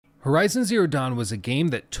Horizon Zero Dawn was a game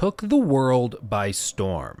that took the world by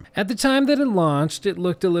storm. At the time that it launched, it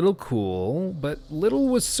looked a little cool, but little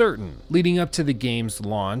was certain. Leading up to the game's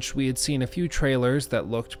launch, we had seen a few trailers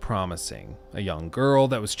that looked promising. A young girl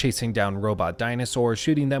that was chasing down robot dinosaurs,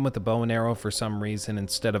 shooting them with a bow and arrow for some reason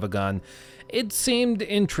instead of a gun. It seemed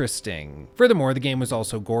interesting. Furthermore, the game was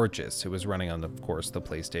also gorgeous. It was running on, of course, the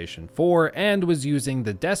PlayStation 4 and was using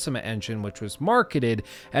the Decima engine, which was marketed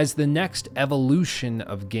as the next evolution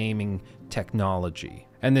of gaming technology.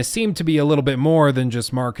 And this seemed to be a little bit more than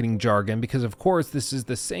just marketing jargon because, of course, this is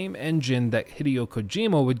the same engine that Hideo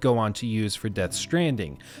Kojima would go on to use for Death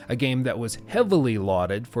Stranding, a game that was heavily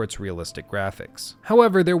lauded for its realistic graphics.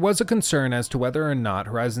 However, there was a concern as to whether or not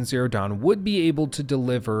Horizon Zero Dawn would be able to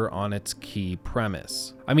deliver on its key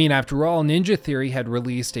premise. I mean, after all, Ninja Theory had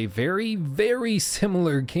released a very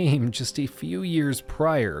similar game just a few years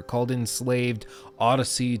prior called Enslaved: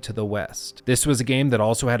 Odyssey to the West. This was a game that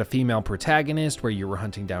also had a female protagonist where you were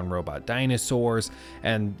hunting down robot dinosaurs,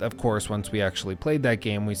 and of course, once we actually played that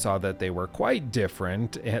game, we saw that they were quite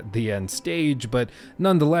different at the end stage, but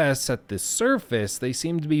nonetheless, at the surface, they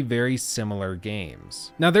seemed to be very similar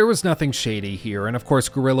games. Now, there was nothing shady here, and of course,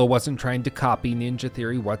 Guerrilla wasn't trying to copy Ninja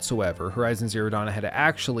Theory whatsoever. Horizon Zero Dawn had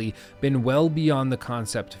actually been well beyond the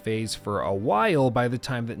concept phase for a while by the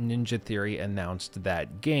time that Ninja Theory announced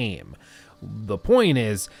that game. The point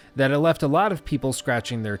is that it left a lot of people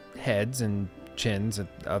scratching their heads and chins and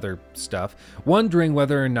other stuff, wondering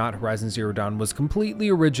whether or not Horizon Zero Dawn was completely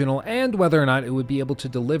original and whether or not it would be able to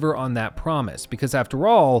deliver on that promise. Because after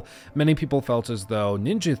all, many people felt as though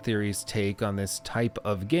Ninja Theory's take on this type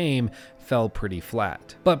of game fell pretty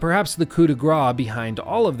flat. But perhaps the coup de grace behind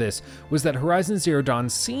all of this was that Horizon Zero Dawn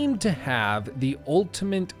seemed to have the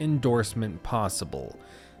ultimate endorsement possible: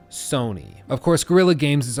 Sony. Of course, Guerrilla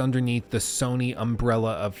Games is underneath the Sony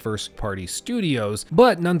umbrella of first-party studios,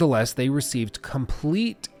 but nonetheless, they received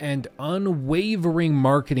complete and unwavering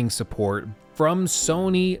marketing support from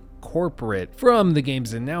Sony corporate from the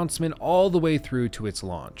game's announcement all the way through to its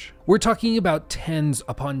launch. We're talking about tens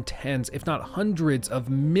upon tens, if not hundreds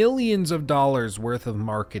of millions of dollars worth of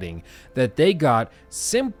marketing that they got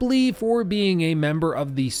simply for being a member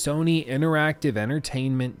of the Sony Interactive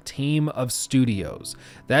Entertainment team of studios.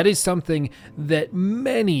 That is something that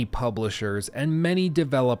many publishers and many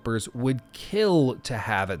developers would kill to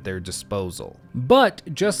have at their disposal. But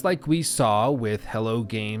just like we saw with Hello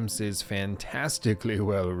Games' fantastically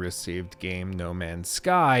well-received game No Man's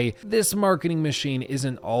Sky, this marketing machine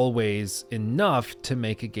isn't always enough to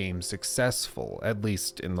make a game successful, at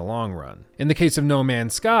least in the long run. In the case of No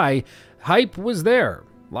Man's Sky, hype was there.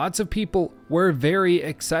 Lots of people were very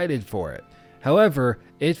excited for it. However,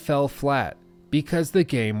 it fell flat because the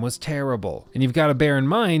game was terrible. And you've got to bear in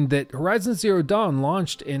mind that Horizon Zero Dawn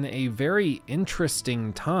launched in a very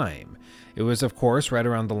interesting time. It was, of course, right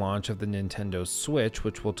around the launch of the Nintendo Switch,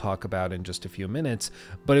 which we'll talk about in just a few minutes,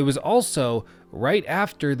 but it was also right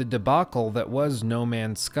after the debacle that was No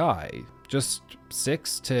Man's Sky, just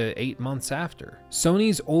 6 to 8 months after.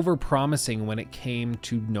 Sony's overpromising when it came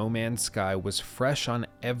to No Man's Sky was fresh on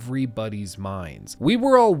everybody's minds. We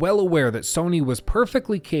were all well aware that Sony was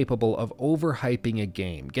perfectly capable of overhyping a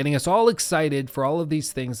game, getting us all excited for all of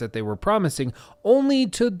these things that they were promising, only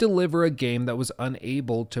to deliver a game that was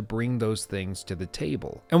unable to bring those things to the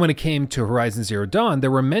table. And when it came to Horizon Zero Dawn,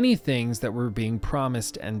 there were many things that were being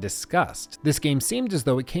promised and discussed. This game seemed as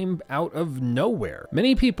though it came out of nowhere.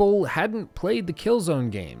 Many people hadn't played the Killzone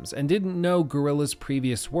games and didn't know Guerrilla's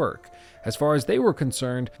previous work. As far as they were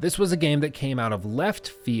concerned, this was a game that came out of left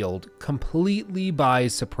field completely by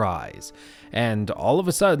surprise. And all of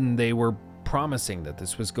a sudden, they were promising that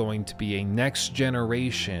this was going to be a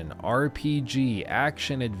next-generation RPG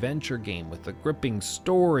action-adventure game with a gripping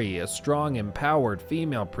story, a strong, empowered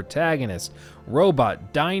female protagonist,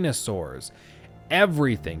 robot dinosaurs,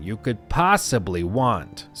 everything you could possibly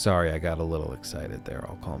want. Sorry, I got a little excited there.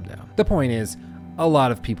 I'll calm down. The point is, a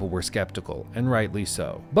lot of people were skeptical, and rightly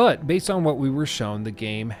so. But based on what we were shown, the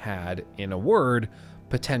game had, in a word,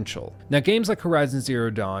 potential. Now, games like Horizon Zero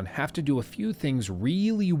Dawn have to do a few things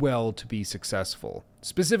really well to be successful.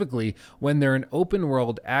 Specifically, when they're an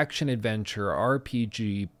open-world action-adventure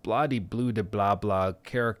RPG, blah-de-blue-de-blah-blah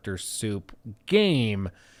character soup game,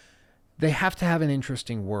 they have to have an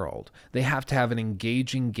interesting world, they have to have an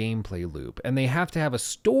engaging gameplay loop, and they have to have a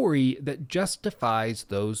story that justifies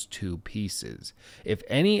those two pieces. If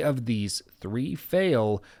any of these three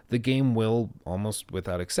fail, the game will, almost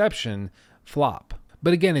without exception, flop.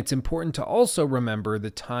 But again, it's important to also remember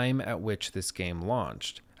the time at which this game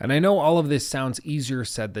launched. And I know all of this sounds easier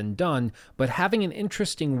said than done, but having an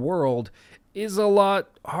interesting world is a lot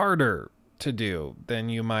harder to do than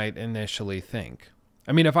you might initially think.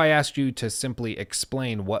 I mean, if I asked you to simply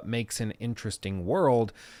explain what makes an interesting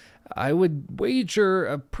world, I would wager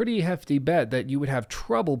a pretty hefty bet that you would have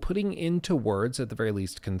trouble putting into words, at the very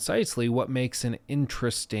least concisely, what makes an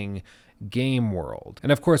interesting game world.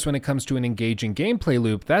 And of course, when it comes to an engaging gameplay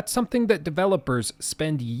loop, that's something that developers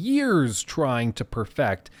spend years trying to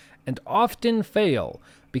perfect and often fail,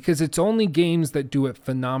 because it's only games that do it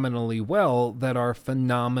phenomenally well that are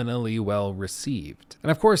phenomenally well received.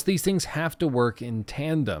 And of course, these things have to work in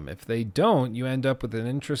tandem. If they don't, you end up with an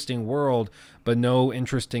interesting world, but no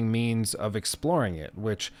interesting means of exploring it,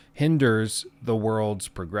 which hinders the world's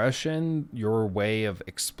progression, your way of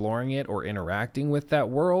exploring it or interacting with that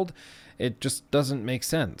world. It just doesn't make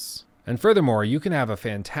sense. And furthermore, you can have a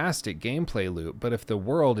fantastic gameplay loop, but if the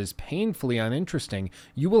world is painfully uninteresting,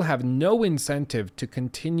 you will have no incentive to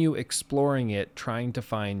continue exploring it, trying to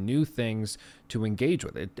find new things to engage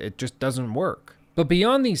with. It just doesn't work. But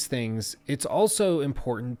beyond these things, it's also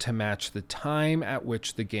important to match the time at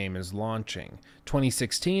which the game is launching.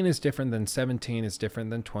 2016 is different than 17 is different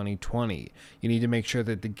than 2020. You need to make sure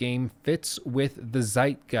that the game fits with the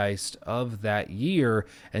zeitgeist of that year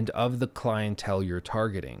and of the clientele you're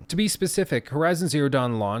targeting. To be specific, Horizon Zero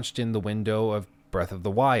Dawn launched in the window of Breath of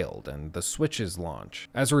the Wild and the Switch's launch.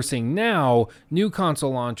 As we're seeing now, new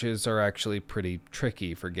console launches are actually pretty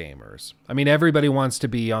tricky for gamers. I mean, everybody wants to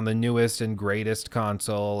be on the newest and greatest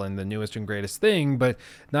console and the newest and greatest thing, but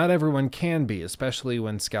not everyone can be, especially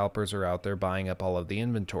when scalpers are out there buying up all of the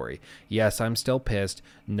inventory. Yes, I'm still pissed.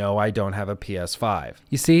 No, I don't have a PS5.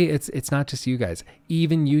 You see, it's not just you guys.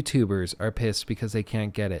 Even YouTubers are pissed because they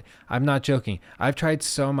can't get it. I'm not joking. I've tried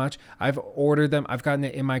so much. I've ordered them. I've gotten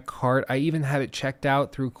it in my cart. I even have it checked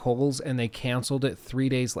out through Kohl's and they canceled it 3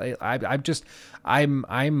 days later.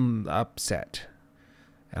 I'm upset,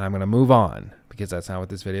 and I'm going to move on because that's not what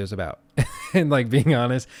this video is about. And like, being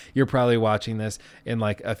honest, you're probably watching this in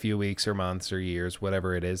like a few weeks or months or years,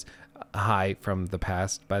 whatever it is. Hi from the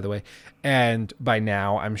past, by the way. And by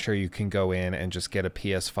now, I'm sure you can go in and just get a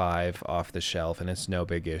PS5 off the shelf and it's no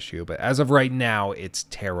big issue. But as of right now, it's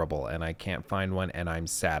terrible and I can't find one and I'm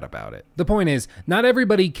sad about it. The point is, not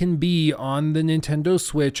everybody can be on the Nintendo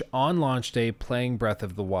Switch on launch day playing Breath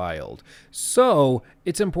of the Wild. So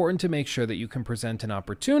it's important to make sure that you can present an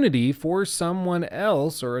opportunity for someone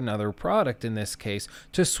else, or another product in this case,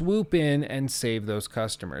 to swoop in and save those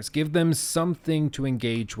customers. Give them something to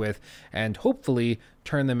engage with and hopefully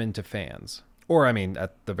turn them into fans. Or, I mean,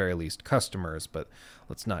 at the very least, customers, but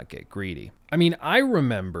let's not get greedy. I mean, I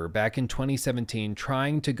remember back in 2017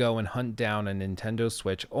 trying to go and hunt down a Nintendo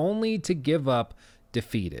Switch only to give up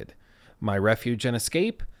defeated. My refuge and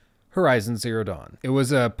escape? Horizon Zero Dawn. It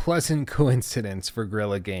was a pleasant coincidence for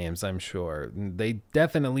Guerrilla Games, I'm sure. They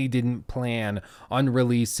definitely didn't plan on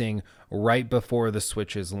releasing right before the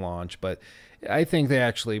Switch's launch, but I think they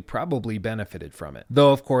actually probably benefited from it.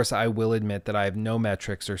 Though, of course, I will admit that I have no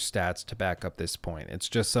metrics or stats to back up this point. It's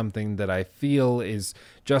just something that I feel is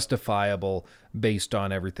justifiable based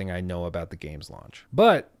on everything I know about the game's launch.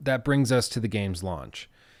 But that brings us to the game's launch.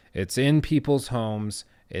 It's in people's homes.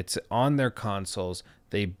 It's on their consoles.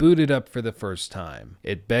 They boot it up for the first time.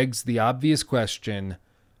 It begs the obvious question,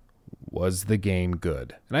 was the game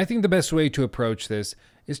good? And I think the best way to approach this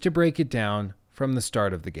is to break it down from the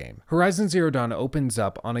start of the game. Horizon Zero Dawn opens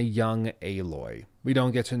up on a young Aloy. We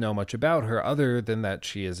don't get to know much about her other than that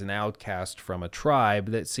she is an outcast from a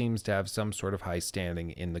tribe that seems to have some sort of high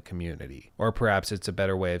standing in the community. Or perhaps it's a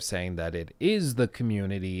better way of saying that it is the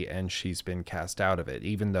community and she's been cast out of it,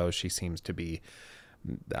 even though she seems to be,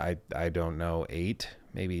 I don't know, 8,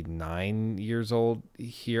 maybe 9 years old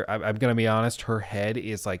here. I'm going to be honest, her head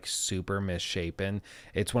is like super misshapen.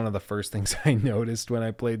 It's one of the first things I noticed when I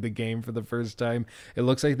played the game for the first time. It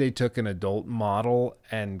looks like they took an adult model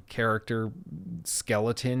and character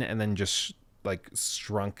skeleton and then just like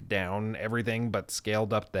shrunk down everything but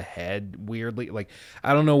scaled up the head weirdly. Like,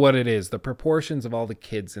 I don't know what it is. The proportions of all the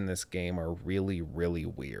kids in this game are really, really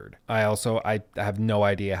weird. I have no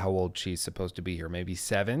idea how old she's supposed to be here. Maybe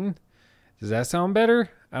 7? Does that sound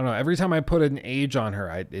better? I don't know. Every time I put an age on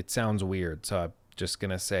her, it sounds weird. So I'm just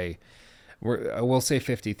going to say, we'll say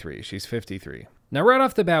 53. She's 53. Now, right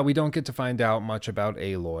off the bat, we don't get to find out much about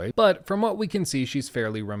Aloy, but from what we can see, she's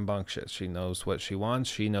fairly rambunctious. She knows what she wants,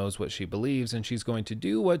 she knows what she believes, and she's going to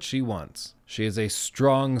do what she wants. She is a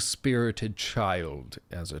strong-spirited child,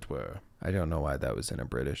 as it were. I don't know why that was in a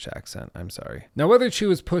British accent. I'm sorry. Now, whether she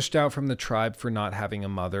was pushed out from the tribe for not having a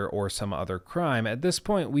mother or some other crime, at this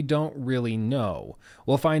point, we don't really know.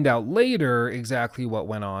 We'll find out later exactly what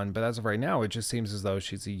went on, but as of right now, it just seems as though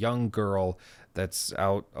she's a young girl that's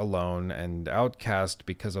out alone and outcast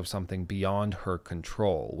because of something beyond her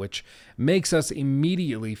control, which makes us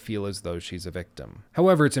immediately feel as though she's a victim.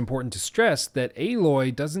 However, it's important to stress that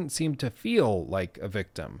Aloy doesn't seem to feel like a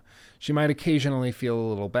victim. She might occasionally feel a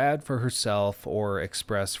little bad for herself or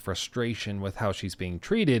express frustration with how she's being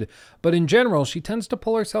treated, but in general, she tends to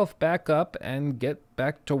pull herself back up and get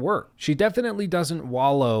back to work. She definitely doesn't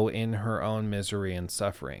wallow in her own misery and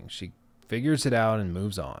suffering. She figures it out and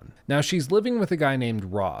moves on. Now, she's living with a guy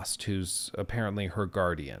named Rost, who's apparently her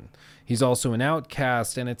guardian. He's also an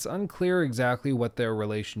outcast, and it's unclear exactly what their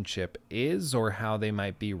relationship is or how they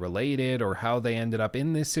might be related or how they ended up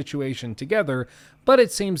in this situation together, but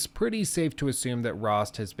it seems pretty safe to assume that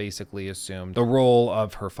Rost has basically assumed the role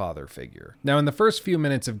of her father figure. Now, in the first few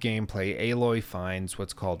minutes of gameplay, Aloy finds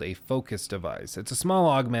what's called a focus device. It's a small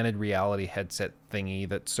augmented reality headset thingy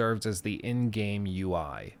that serves as the in-game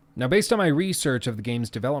UI. Now, based on my research of the game's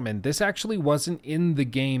development, this actually wasn't in the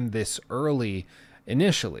game this early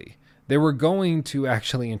initially. They were going to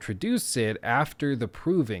actually introduce it after the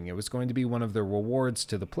proving. It was going to be one of the rewards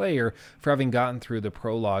to the player for having gotten through the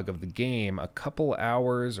prologue of the game a couple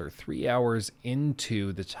hours or 3 hours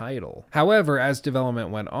into the title. However, as development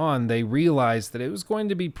went on, they realized that it was going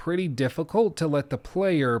to be pretty difficult to let the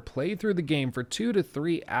player play through the game for 2 to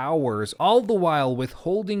 3 hours, all the while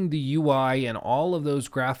withholding the UI and all of those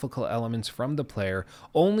graphical elements from the player,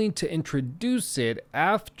 only to introduce it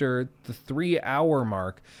after the 3-hour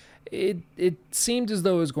mark. It seemed as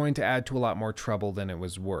though it was going to add to a lot more trouble than it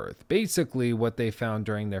was worth. Basically, what they found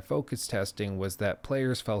during their focus testing was that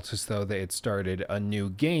players felt as though they had started a new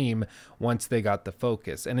game once they got the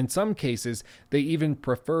focus. And in some cases, they even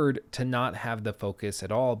preferred to not have the focus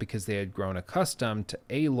at all because they had grown accustomed to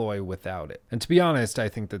Aloy without it. And to be honest, I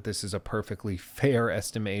think that this is a perfectly fair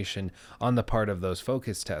estimation on the part of those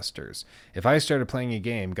focus testers. If I started playing a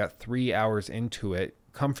game, got 3 hours into it,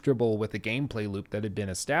 comfortable with the gameplay loop that had been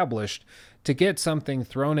established, to get something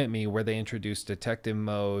thrown at me where they introduced detective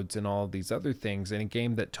modes and all of these other things in a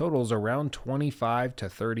game that totals around 25 to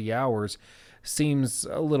 30 hours seems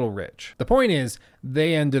a little rich. The point is,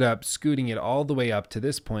 they ended up scooting it all the way up to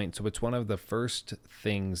this point, so it's one of the first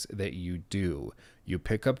things that you do. You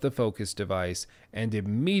pick up the focus device, and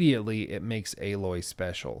immediately it makes Aloy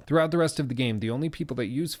special. Throughout the rest of the game, the only people that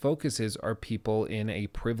use focuses are people in a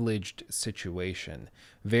privileged situation.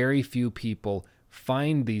 Very few people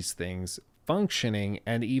find these things functioning,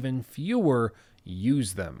 and even fewer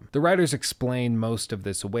use them. The writers explain most of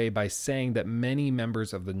this away by saying that many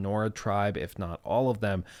members of the Nora tribe, if not all of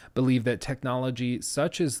them, believe that technology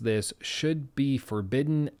such as this should be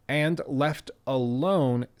forbidden and left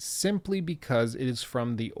alone simply because it is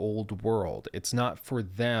from the old world. It's not for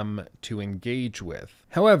them to engage with.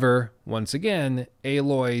 However, once again,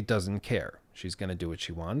 Aloy doesn't care. She's going to do what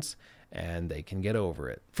she wants, and they can get over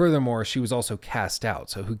it. Furthermore, she was also cast out,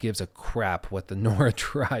 so who gives a crap what the Nora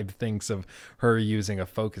tribe thinks of her using a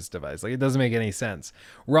focus device? Like, it doesn't make any sense.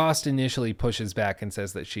 Rost initially pushes back and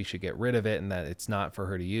says that she should get rid of it and that it's not for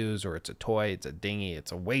her to use, or it's a toy, it's a dinghy,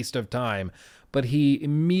 it's a waste of time, but he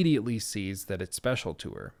immediately sees that it's special to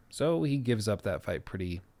her, so he gives up that fight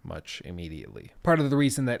pretty much immediately. Part of the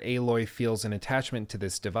reason that Aloy feels an attachment to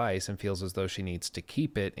this device and feels as though she needs to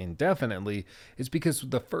keep it indefinitely is because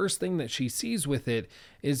the first thing that she sees with it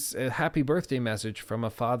is a happy birthday message from a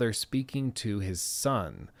father speaking to his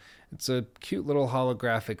son. It's a cute little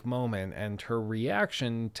holographic moment, and her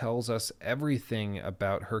reaction tells us everything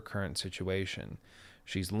about her current situation.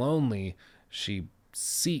 She's lonely. She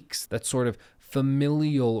seeks that sort of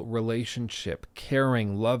familial relationship,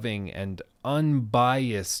 caring, loving, and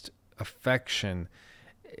unbiased affection.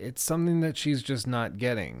 It's something that she's just not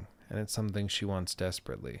getting, and it's something she wants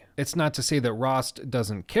desperately. It's not to say that Rost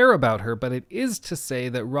doesn't care about her, but it is to say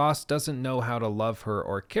that Rost doesn't know how to love her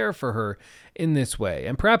or care for her in this way.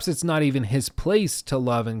 And perhaps it's not even his place to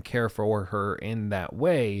love and care for her in that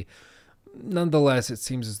way. Nonetheless, it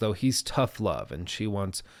seems as though he's tough love and she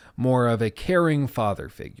wants more of a caring father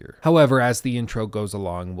figure. However, as the intro goes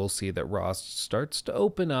along, we'll see that Rost starts to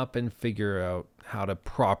open up and figure out how to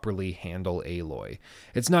properly handle Aloy.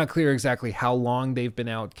 It's not clear exactly how long they've been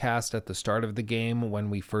outcast at the start of the game when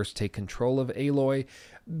we first take control of Aloy,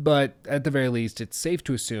 but at the very least, it's safe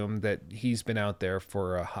to assume that he's been out there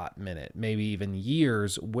for a hot minute, maybe even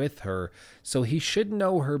years with her, so he should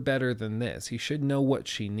know her better than this. He should know what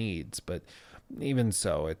she needs, but even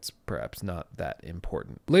so, it's perhaps not that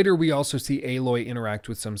important. Later, we also see Aloy interact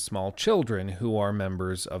with some small children who are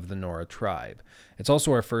members of the Nora tribe. It's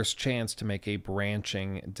also our first chance to make a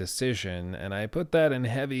branching decision, and I put that in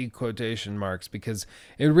heavy quotation marks because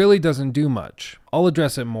it really doesn't do much. I'll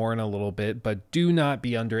address it more in a little bit, but do not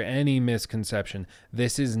be under any misconception.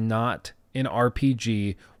 This is not an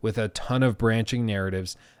RPG with a ton of branching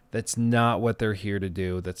narratives. That's not what they're here to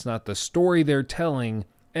do. That's not the story they're telling.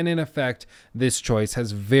 And in effect, this choice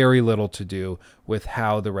has very little to do with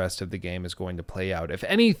how the rest of the game is going to play out. If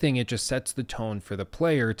anything, it just sets the tone for the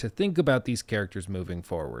player to think about these characters moving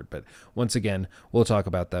forward. But once again, we'll talk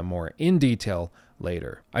about that more in detail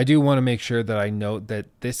later. I do want to make sure that I note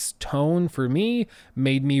that this tone, for me,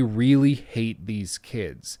 made me really hate these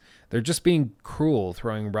kids. They're just being cruel,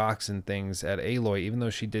 throwing rocks and things at Aloy, even though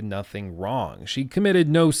she did nothing wrong. She committed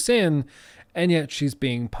no sin, and yet she's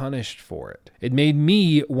being punished for it. It made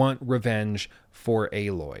me want revenge for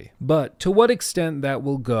Aloy. But to what extent that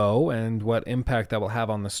will go and what impact that will have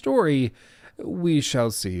on the story, we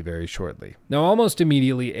shall see very shortly. Now, almost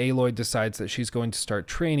immediately, Aloy decides that she's going to start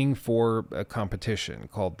training for a competition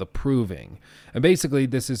called the Proving. And basically,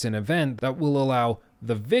 this is an event that will allow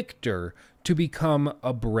the victor to become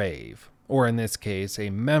a brave, or in this case, a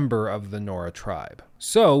member of the Nora tribe.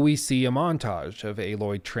 So we see a montage of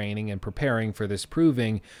Aloy training and preparing for this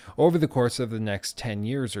Proving over the course of the next 10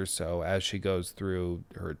 years or so as she goes through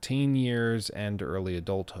her teen years and early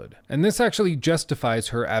adulthood. And this actually justifies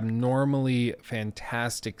her abnormally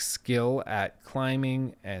fantastic skill at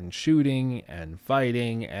climbing and shooting and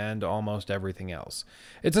fighting and almost everything else.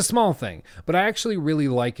 It's a small thing, but I actually really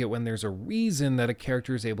like it when there's a reason that a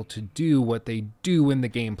character is able to do what they do in the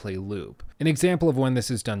gameplay loop. An example of when this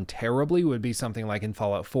is done terribly would be something like in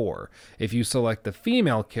Fallout 4. If you select the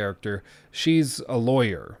female character, she's a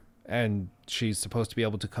lawyer, and she's supposed to be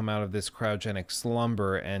able to come out of this cryogenic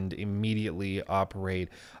slumber and immediately operate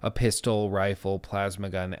a pistol, rifle, plasma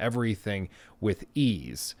gun, everything with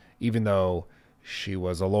ease, even though she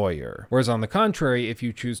was a lawyer. Whereas on the contrary, if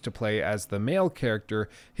you choose to play as the male character,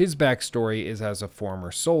 his backstory is as a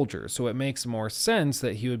former soldier, so it makes more sense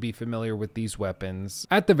that he would be familiar with these weapons,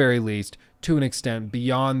 at the very least, to an extent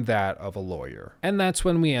beyond that of a lawyer. And that's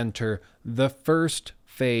when we enter the first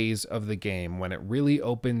phase of the game, when it really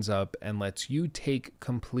opens up and lets you take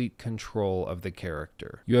complete control of the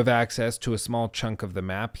character. You have access to a small chunk of the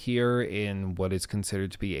map here in what is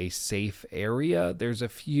considered to be a safe area. There's a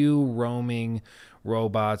few roaming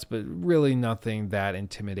robots, but really nothing that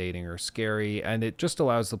intimidating or scary, and it just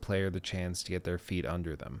allows the player the chance to get their feet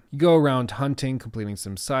under them. You go around hunting, completing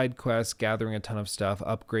some side quests, gathering a ton of stuff,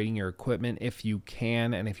 upgrading your equipment if you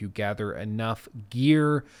can, and if you gather enough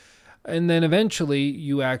gear. And then eventually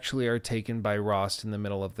you actually are taken by Rost in the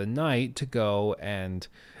middle of the night to go and,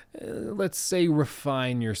 let's say,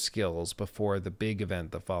 refine your skills before the big event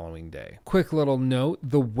the following day. Quick little note,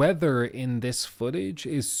 the weather in this footage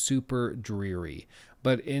is super dreary.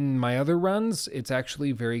 But in my other runs, it's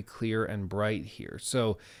actually very clear and bright here.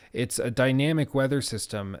 So it's a dynamic weather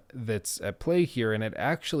system that's at play here, and it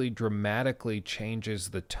actually dramatically changes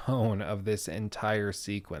the tone of this entire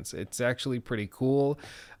sequence. It's actually pretty cool.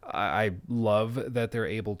 I love that they're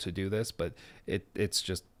able to do this, but it's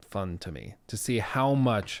just fun to me to see how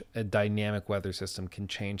much a dynamic weather system can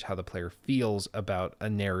change how the player feels about a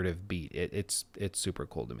narrative beat. It's super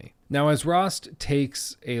cool to me. Now, as Rost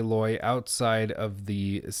takes Aloy outside of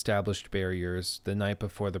the established barriers the night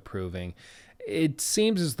before the Proving, it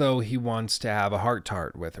seems as though he wants to have a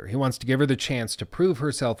heart-to-heart with her. He wants to give her the chance to prove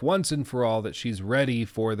herself once and for all that she's ready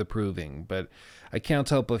for the Proving, but I can't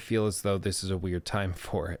help but feel as though this is a weird time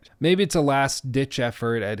for it. Maybe it's a last-ditch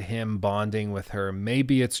effort at him bonding with her.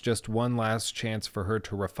 Maybe it's just one last chance for her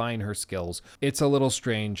to refine her skills. It's a little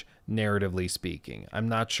strange, narratively speaking. I'm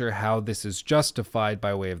not sure how this is justified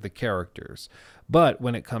by way of the characters. But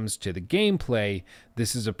when it comes to the gameplay,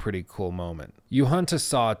 this is a pretty cool moment. You hunt a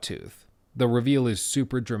sawtooth. The reveal is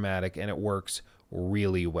super dramatic and it works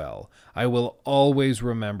really well. I will always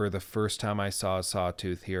remember the first time I saw a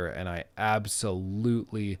sawtooth here, and I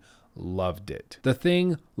absolutely loved it. The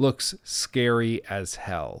thing looks scary as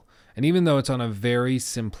hell. And even though it's on a very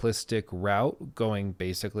simplistic route, going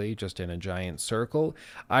basically just in a giant circle,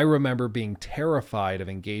 I remember being terrified of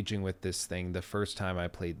engaging with this thing the first time I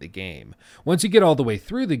played the game. Once you get all the way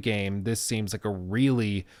through the game, this seems like a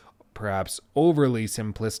really perhaps overly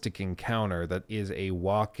simplistic encounter that is a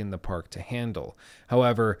walk in the park to handle.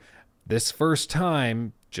 However, this first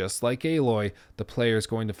time, just like Aloy, the player is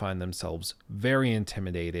going to find themselves very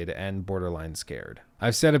intimidated and borderline scared.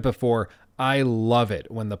 I've said it before, I love it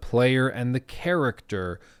when the player and the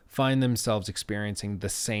character find themselves experiencing the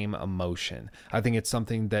same emotion. I think it's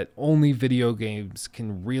something that only video games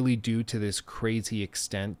can really do to this crazy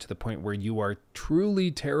extent, to the point where you are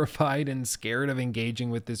truly terrified and scared of engaging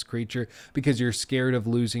with this creature because you're scared of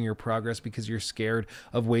losing your progress, because you're scared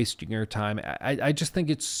of wasting your time. I just think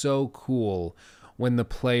it's so cool when the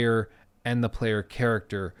player and the player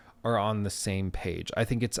character are on the same page. I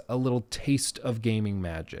think it's a little taste of gaming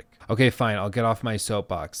magic. Okay, fine, I'll get off my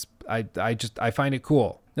soapbox. I find it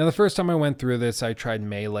cool. Now, the first time I went through this, I tried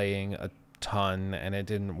meleeing a ton and it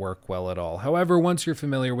didn't work well at all. However, once you're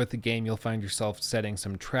familiar with the game, you'll find yourself setting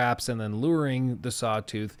some traps and then luring the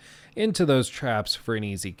Sawtooth into those traps for an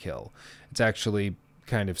easy kill. It's actually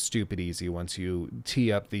kind of stupid easy once you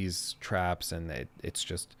tee up these traps, and it's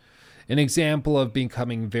just an example of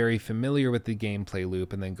becoming very familiar with the gameplay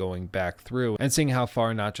loop and then going back through and seeing how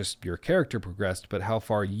far not just your character progressed, but how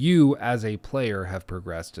far you as a player have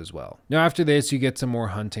progressed as well. Now, after this, you get some more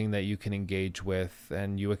hunting that you can engage with,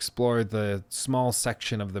 and you explore the small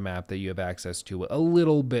section of the map that you have access to a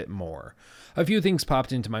little bit more. A few things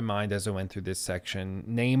popped into my mind as I went through this section,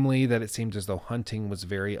 namely that it seemed as though hunting was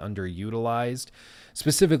very underutilized,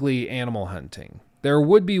 specifically animal hunting. There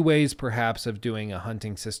would be ways perhaps of doing a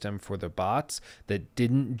hunting system for the bots that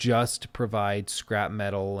didn't just provide scrap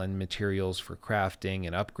metal and materials for crafting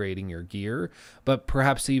and upgrading your gear, but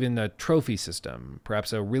perhaps even a trophy system,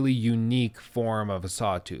 perhaps a really unique form of a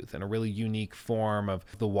Sawtooth and a really unique form of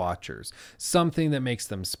the Watchers. Something that makes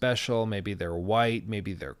them special. Maybe they're white,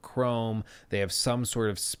 maybe they're chrome, they have some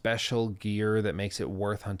sort of special gear that makes it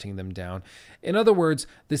worth hunting them down. In other words,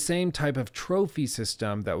 the same type of trophy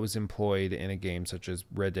system that was employed in a game such as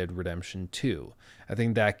Red Dead Redemption 2. I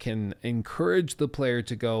think that can encourage the player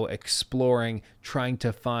to go exploring, trying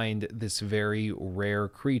to find this very rare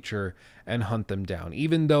creature and hunt them down,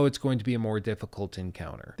 even though it's going to be a more difficult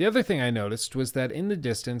encounter. The other thing I noticed was that in the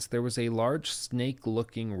distance, there was a large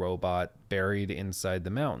snake-looking robot buried inside the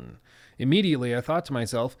mountain. Immediately, I thought to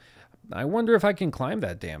myself, I wonder if I can climb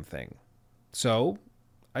that damn thing. So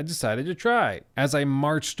I decided to try. As I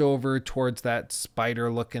marched over towards that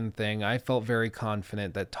spider-looking thing, I felt very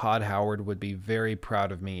confident that Todd Howard would be very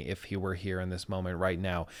proud of me if he were here in this moment right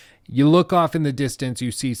now. You look off in the distance,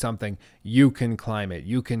 you see something, you can climb it,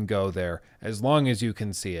 you can go there, as long as you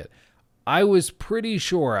can see it. I was pretty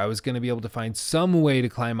sure I was going to be able to find some way to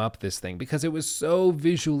climb up this thing because it was so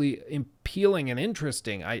visually appealing and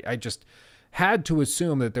interesting. I just had to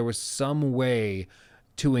assume that there was some way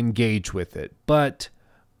to engage with it. But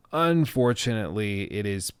unfortunately, it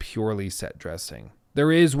is purely set dressing.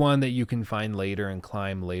 There is one that you can find later and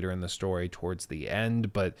climb later in the story towards the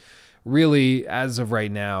end, but really, as of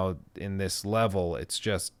right now, in this level, it's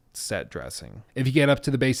just set dressing. If you get up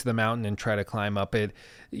to the base of the mountain and try to climb up it,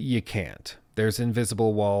 you can't. There's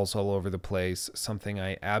invisible walls all over the place, something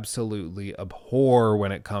I absolutely abhor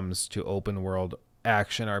when it comes to open world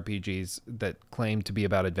action RPGs that claim to be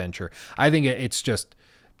about adventure. I think it's just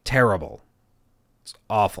terrible. It's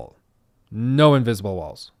awful. No invisible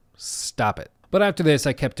walls. Stop it. But after this,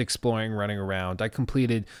 I kept exploring, running around. I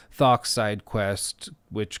completed Thok's side quest,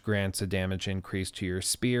 which grants a damage increase to your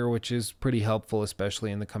spear, which is pretty helpful,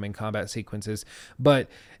 especially in the coming combat sequences. But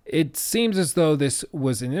it seems as though this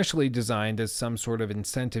was initially designed as some sort of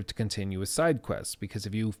incentive to continue with side quests, because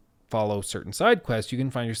if you follow certain side quests, you can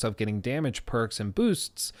find yourself getting damage perks and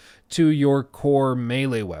boosts to your core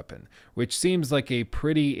melee weapon, which seems like a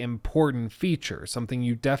pretty important feature, something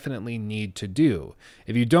you definitely need to do.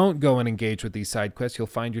 If you don't go and engage with these side quests, you'll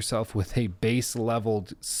find yourself with a base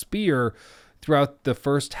leveled spear throughout the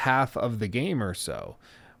first half of the game or so,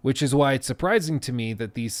 which is why it's surprising to me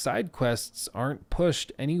that these side quests aren't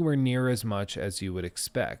pushed anywhere near as much as you would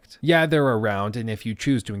expect. Yeah, they're around, and if you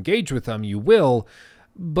choose to engage with them, you will.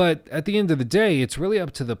 But at the end of the day, it's really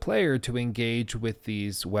up to the player to engage with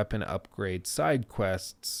these weapon upgrade side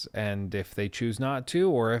quests, and if they choose not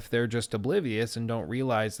to, or if they're just oblivious and don't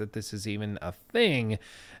realize that this is even a thing,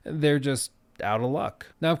 they're just out of luck.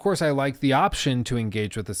 Now, of course, I like the option to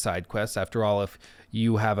engage with the side quests. After all, if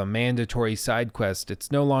you have a mandatory side quest,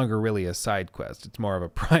 it's no longer really a side quest. It's more of a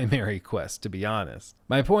primary quest, to be honest.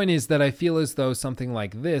 My point is that I feel as though something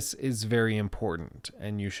like this is very important,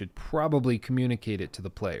 and you should probably communicate it to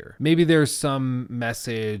the player. Maybe there's some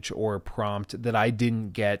message or prompt that I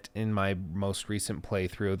didn't get in my most recent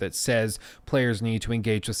playthrough that says players need to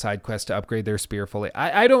engage with side quests to upgrade their spear fully.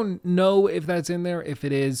 I don't know if that's in there. If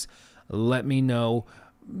it is, let me know.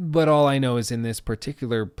 But all I know is in this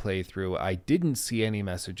particular playthrough, I didn't see any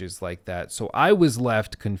messages like that, so I was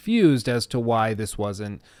left confused as to why this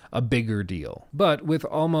wasn't a bigger deal. But with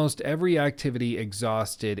almost every activity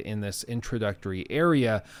exhausted in this introductory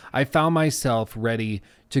area, I found myself ready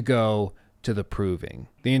to go to the proving.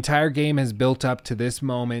 The entire game has built up to this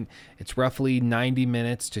moment. It's roughly 90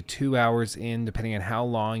 minutes to 2 hours in, depending on how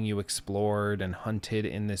long you explored and hunted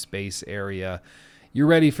in this base area. You're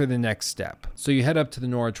ready for the next step. So you head up to the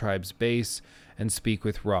Nora tribe's base and speak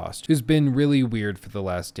with Rost, who's been really weird for the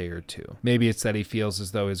last day or two. Maybe it's that he feels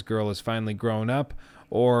as though his girl has finally grown up,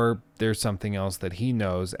 or there's something else that he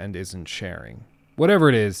knows and isn't sharing. Whatever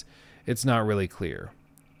it is, it's not really clear.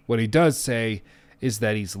 What he does say is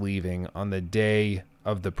that he's leaving on the day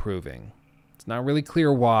of the proving. It's not really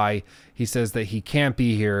clear why. He says that he can't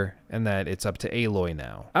be here and that it's up to Aloy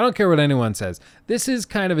now. I don't care what anyone says. This is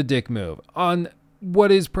kind of a dick move. On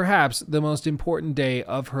what is perhaps the most important day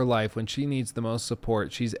of her life, when she needs the most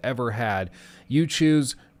support she's ever had, you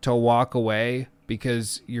choose to walk away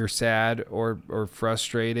because you're sad or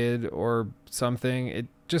frustrated or something. It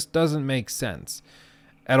just doesn't make sense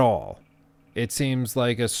at all. It seems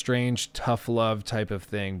like a strange tough love type of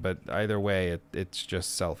thing, but either way, it's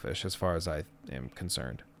just selfish as far as I am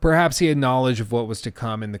concerned. Perhaps he had knowledge of what was to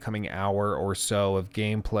come in the coming hour or so of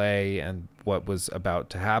gameplay and what was about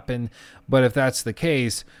to happen, but if that's the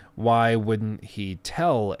case, why wouldn't he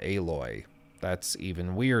tell Aloy? That's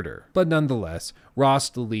even weirder. But nonetheless,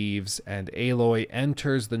 Rost leaves and Aloy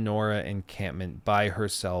enters the Nora encampment by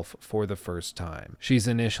herself for the first time. She's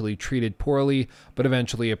initially treated poorly, but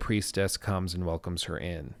eventually a priestess comes and welcomes her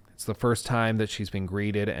in. It's the first time that she's been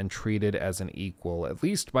greeted and treated as an equal, at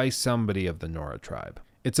least by somebody of the Nora tribe.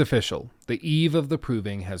 It's official. The eve of the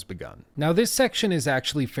proving has begun. Now, this section is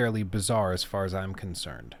actually fairly bizarre as far as I'm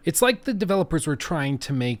concerned. It's like the developers were trying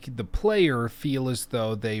to make the player feel as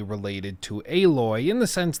though they related to Aloy, in the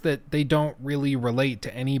sense that they don't really relate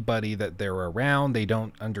to anybody that they're around. They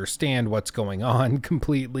don't understand what's going on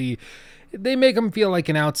completely. They make them feel like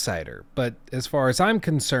an outsider. But as far as I'm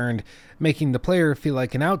concerned, making the player feel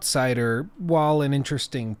like an outsider, while an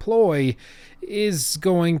interesting ploy, is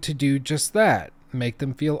going to do just that. Make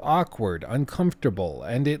them feel awkward, uncomfortable,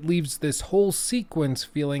 and it leaves this whole sequence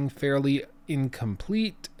feeling fairly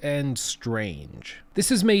incomplete and strange.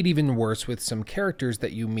 This is made even worse with some characters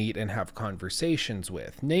that you meet and have conversations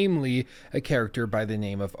with, namely a character by the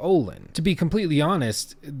name of Olin. To be completely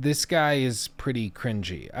honest, this guy is pretty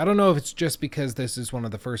cringy. I don't know if it's just because this is one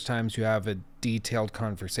of the first times you have a detailed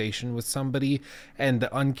conversation with somebody, and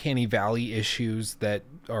the uncanny valley issues that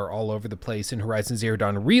are all over the place in Horizon Zero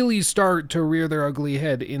Dawn really start to rear their ugly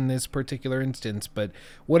head in this particular instance, but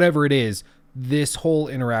whatever it is, this whole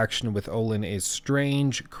interaction with Olin is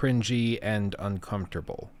strange, cringy, and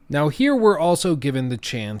uncomfortable. Now here we're also given the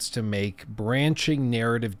chance to make branching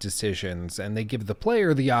narrative decisions, and they give the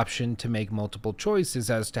player the option to make multiple choices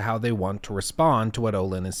as to how they want to respond to what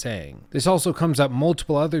Olin is saying. This also comes up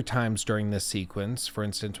multiple other times during this sequence, for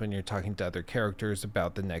instance when you're talking to other characters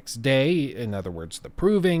about the next day, in other words the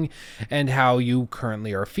proving, and how you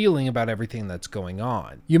currently are feeling about everything that's going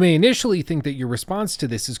on. You may initially think that your response to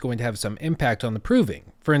this is going to have some impact on the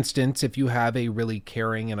proving. For instance, if you have a really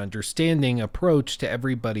caring and understanding approach to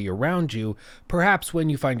everybody around you, perhaps when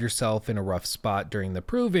you find yourself in a rough spot during the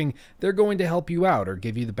proving, they're going to help you out or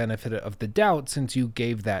give you the benefit of the doubt since you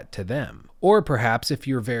gave that to them. Or perhaps if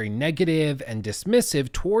you're very negative and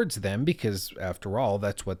dismissive towards them, because after all,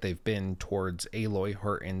 that's what they've been towards Aloy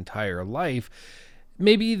her entire life,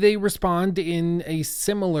 maybe they respond in a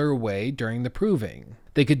similar way during the proving.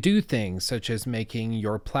 They could do things such as making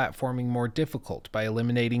your platforming more difficult by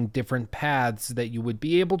eliminating different paths that you would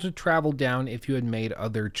be able to travel down if you had made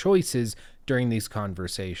other choices during these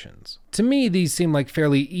conversations. To me, these seem like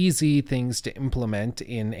fairly easy things to implement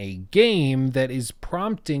in a game that is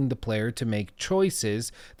prompting the player to make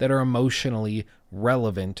choices that are emotionally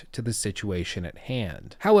relevant to the situation at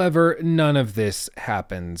hand. However, none of this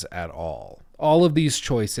happens at all. All of these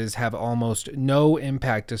choices have almost no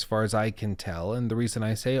impact as far as I can tell, and the reason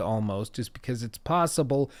I say almost is because it's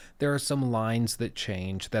possible there are some lines that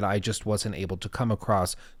change that I just wasn't able to come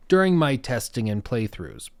across during my testing and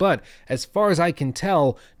playthroughs. But as far as I can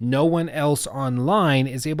tell, no one else online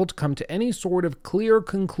is able to come to any sort of clear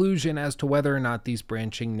conclusion as to whether or not these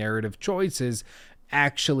branching narrative choices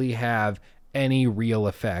actually have any real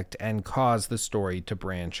effect and cause the story to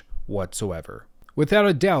branch whatsoever. Without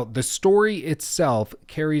a doubt, the story itself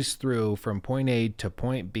carries through from point A to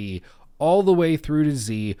point B all the way through to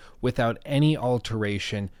Z without any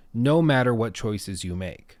alteration, no matter what choices you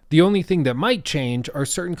make. The only thing that might change are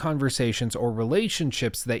certain conversations or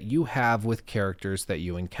relationships that you have with characters that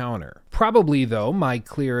you encounter. Probably, though, my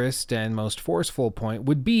clearest and most forceful point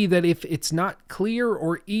would be that if it's not clear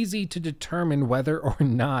or easy to determine whether or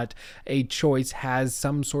not a choice has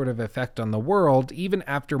some sort of effect on the world, even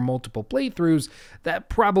after multiple playthroughs, that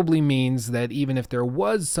probably means that even if there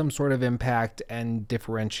was some sort of impact and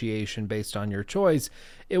differentiation based on your choice,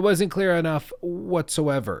 it wasn't clear enough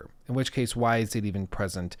whatsoever, in which case, why is it even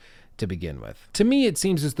present to begin with? To me, it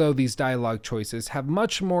seems as though these dialogue choices have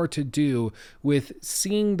much more to do with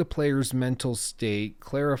seeing the player's mental state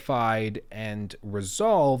clarified and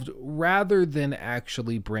resolved rather than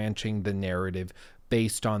actually branching the narrative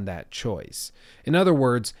based on that choice. In other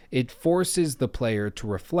words, it forces the player to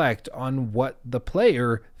reflect on what the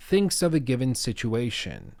player thinks of a given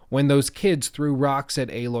situation. When those kids threw rocks at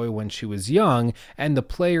Aloy when she was young, and the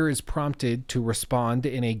player is prompted to respond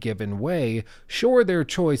in a given way, sure, their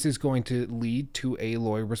choice is going to lead to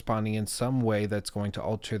Aloy responding in some way that's going to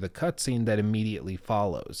alter the cutscene that immediately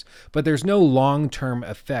follows. But there's no long-term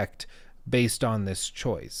effect based on this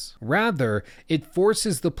choice. Rather, it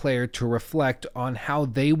forces the player to reflect on how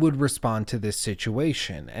they would respond to this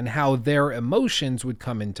situation and how their emotions would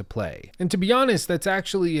come into play. And to be honest, that's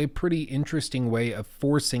actually a pretty interesting way of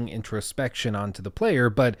forcing introspection onto the player,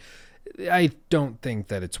 but I don't think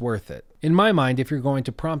that it's worth it. In my mind, if you're going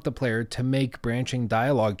to prompt the player to make branching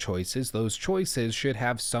dialogue choices, those choices should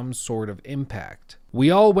have some sort of impact. We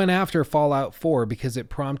all went after Fallout 4 because it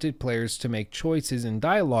prompted players to make choices in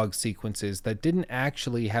dialogue sequences that didn't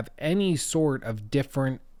actually have any sort of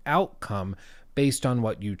different outcome based on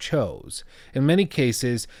what you chose. In many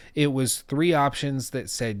cases, it was 3 options that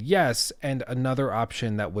said yes and another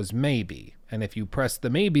option that was maybe. And if you pressed the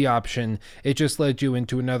maybe option, it just led you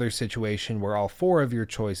into another situation where all 4 of your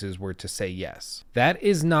choices were to say yes. That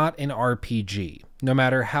is not an RPG, no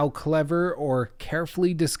matter how clever or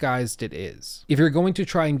carefully disguised it is. If you're going to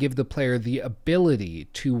try and give the player the ability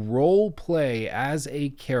to role play as a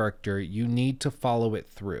character, you need to follow it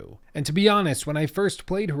through. And to be honest, when I first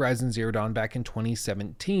played Horizon Zero Dawn back in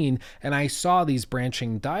 2017 and I saw these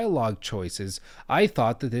branching dialogue choices, I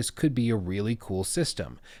thought that this could be a really cool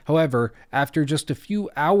system. However, after just a few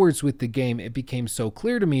hours with the game, it became so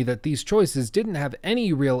clear to me that these choices didn't have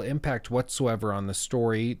any real impact whatsoever on the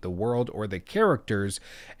story, the world, or the characters,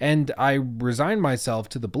 and I resigned myself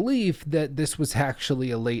to the belief that this was actually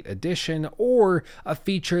a late addition or a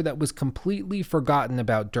feature that was completely forgotten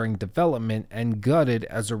about during development and gutted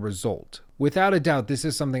as a result. Without a doubt, this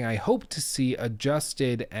is something I hope to see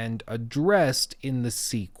adjusted and addressed in the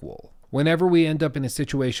sequel. Whenever we end up in a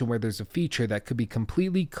situation where there's a feature that could be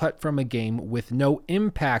completely cut from a game with no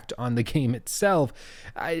impact on the game itself,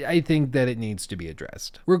 I think that it needs to be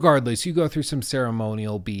addressed. Regardless, you go through some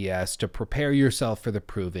ceremonial BS to prepare yourself for the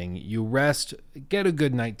proving, you rest, get a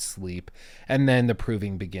good night's sleep, and then the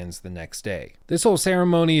proving begins the next day. This whole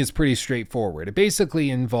ceremony is pretty straightforward. It basically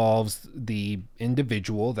involves the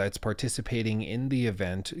individual that's participating in the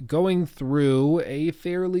event going through a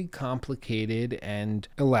fairly complicated and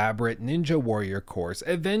elaborate ninja warrior course,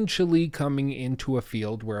 eventually coming into a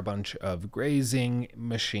field where a bunch of grazing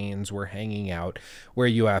machines were hanging out, where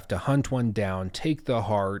you have to hunt one down, take the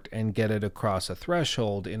heart, and get it across a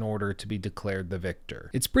threshold in order to be declared the victor.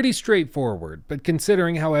 It's pretty straightforward, but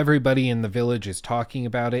considering how everybody in the village is talking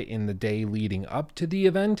about it in the day leading up to the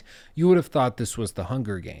event, you would have thought this was the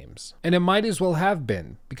Hunger Games. And it might as well have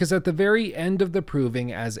been, because at the very end of the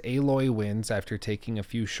proving, as Aloy wins after taking a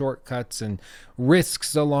few shortcuts and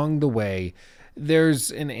risks along the way,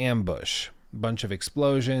 there's an ambush, a bunch of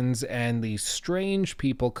explosions, and these strange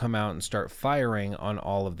people come out and start firing on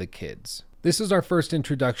all of the kids. This is our first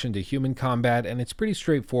introduction to human combat, and it's pretty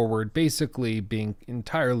straightforward, basically being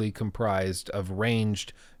entirely comprised of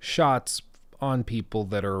ranged shots on people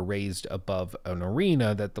that are raised above an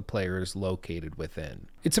arena that the player is located within.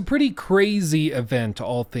 It's a pretty crazy event,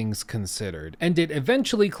 all things considered, and it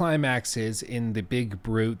eventually climaxes in the big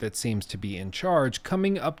brute that seems to be in charge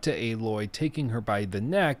coming up to Aloy, taking her by the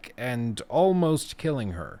neck and almost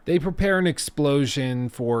killing her. They prepare an explosion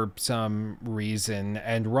for some reason,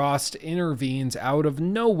 and Rost intervenes out of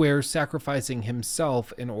nowhere, sacrificing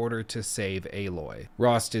himself in order to save Aloy.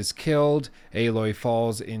 Rost is killed, Aloy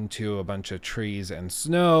falls into a bunch of trees and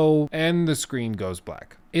snow, and the screen goes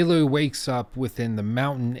black. Aloy wakes up within the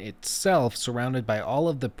mountain itself, surrounded by all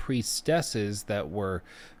of the priestesses that were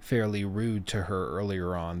fairly rude to her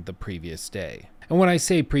earlier on the previous day. And when I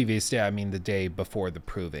say previous day, I mean the day before the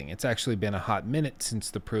proving. It's actually been a hot minute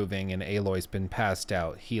since the proving, and Aloy's been passed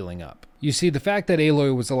out, healing up. You see, the fact that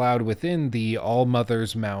Aloy was allowed within the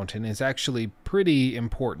All-Mother's Mountain is actually pretty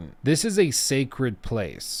important. This is a sacred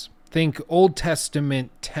place. Think Old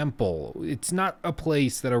Testament temple. It's not a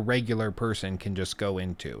place that a regular person can just go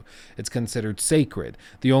into. It's considered sacred.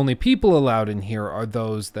 The only people allowed in here are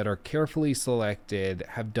those that are carefully selected,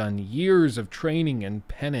 have done years of training and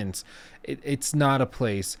penance. It's not a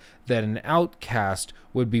place that an outcast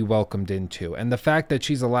would be welcomed into. And the fact that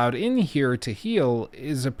she's allowed in here to heal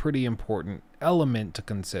is a pretty important element to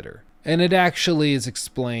consider. And it actually is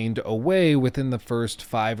explained away within the first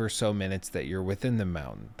 5 or so minutes that you're within the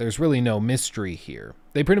mountain. There's really no mystery here.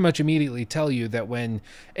 They pretty much immediately tell you that when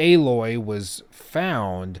Aloy was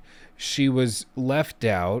found, she was left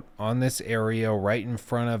out on this area right in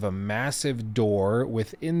front of a massive door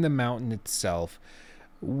within the mountain itself,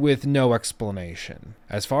 with no explanation.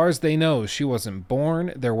 As far as they know, she wasn't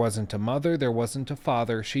born, there wasn't a mother, there wasn't a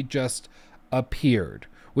father, she just appeared,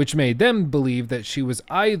 which made them believe that she was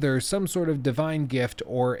either some sort of divine gift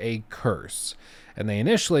or a curse. And they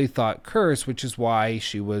initially thought curse, which is why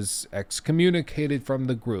she was excommunicated from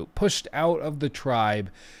the group, pushed out of the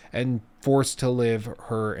tribe, and forced to live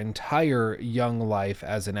her entire young life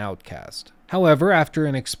as an outcast. However, after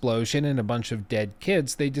an explosion and a bunch of dead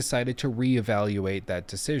kids, they decided to reevaluate that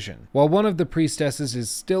decision. While one of the priestesses is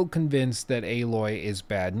still convinced that Aloy is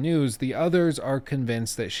bad news, the others are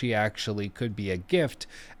convinced that she actually could be a gift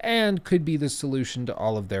and could be the solution to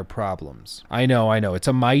all of their problems. I know, it's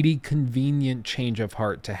a mighty convenient change of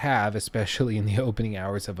heart to have, especially in the opening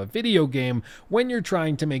hours of a video game when you're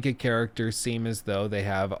trying to make a character seem as though they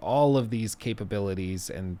have all of these capabilities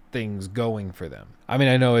and things going for them. I mean,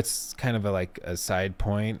 I know it's kind of like a side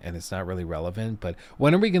point and it's not really relevant, but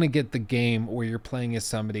when are we going to get the game where you're playing as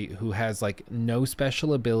somebody who has like no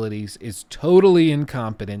special abilities, is totally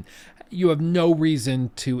incompetent, you have no reason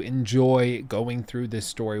to enjoy going through this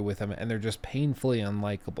story with them, and they're just painfully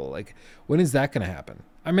unlikable? Like, when is that going to happen?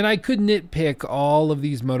 I mean, I could nitpick all of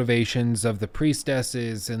these motivations of the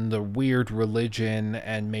priestesses and the weird religion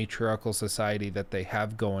and matriarchal society that they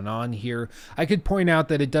have going on here. I could point out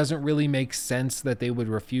that it doesn't really make sense that they would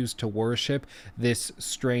refuse to worship this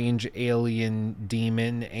strange alien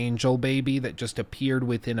demon angel baby that just appeared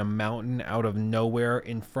within a mountain out of nowhere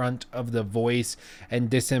in front of the voice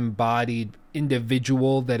and disembodied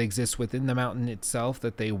individual that exists within the mountain itself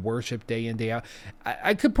that they worship day in, day out.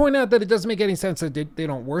 I could point out that it doesn't make any sense that they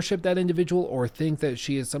don't worship that individual or think that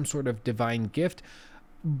she is some sort of divine gift.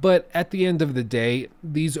 But at the end of the day,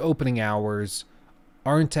 these opening hours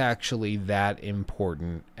aren't actually that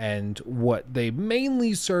important. And what they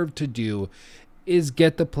mainly serve to do is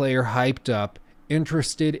get the player hyped up,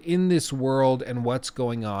 interested in this world and what's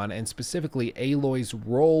going on, and specifically Aloy's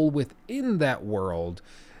role within that world.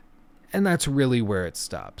 And that's really where it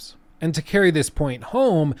stops. And to carry this point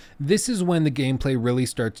home, this is when the gameplay really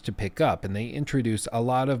starts to pick up, and they introduce a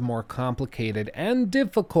lot of more complicated and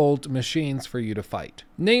difficult machines for you to fight.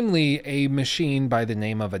 Namely, a machine by the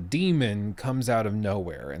name of a demon comes out of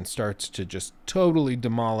nowhere and starts to just totally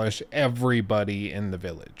demolish everybody in the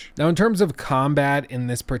village. Now, in terms of combat in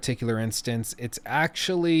this particular instance, it's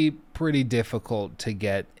actually pretty difficult to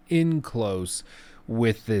get in close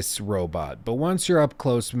with this robot, but once you're up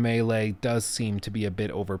close, melee does seem to be a bit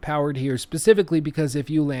overpowered here, specifically because if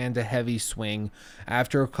you land a heavy swing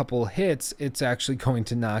after a couple hits, it's actually going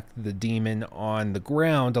to knock the demon on the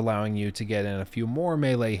ground, allowing you to get in a few more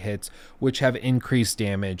melee hits, which have increased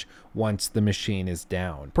damage once the machine is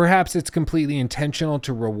down. Perhaps it's completely intentional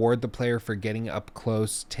to reward the player for getting up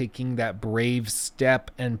close, taking that brave step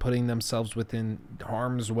and putting themselves within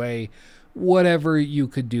harm's way. Whatever you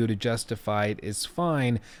could do to justify it is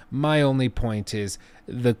fine. My only point is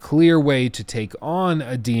the clear way to take on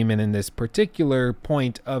a demon in this particular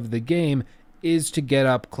point of the game is to get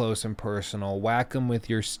up close and personal, whack them with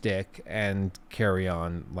your stick, and carry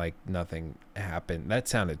on like nothing happened. That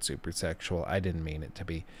sounded super sexual. I didn't mean it to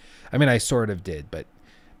be. I mean, I sort of did, but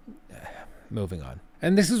moving on.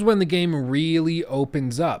 And this is when the game really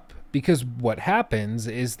opens up. Because what happens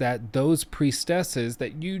is that those priestesses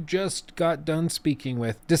that you just got done speaking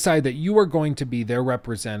with decide that you are going to be their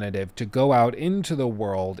representative to go out into the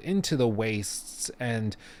world, into the wastes,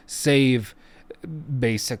 and save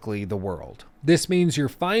basically the world. This means you're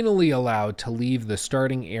finally allowed to leave the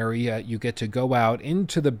starting area. You get to go out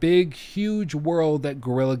into the big, huge world that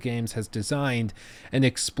Guerrilla Games has designed and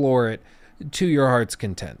explore it to your heart's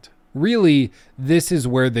content. Really, this is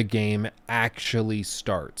where the game actually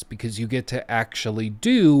starts, because you get to actually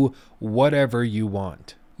do whatever you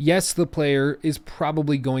want. Yes, the player is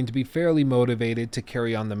probably going to be fairly motivated to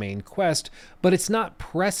carry on the main quest, but it's not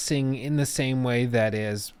pressing in the same way that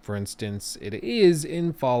is, for instance, it is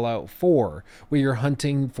in Fallout 4, where you're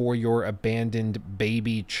hunting for your abandoned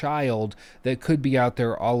baby child that could be out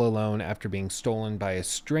there all alone after being stolen by a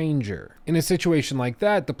stranger. In a situation like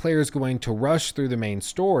that, the player is going to rush through the main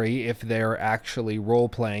story if they're actually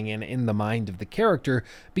role-playing and in the mind of the character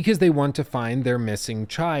because they want to find their missing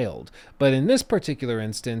child. But in this particular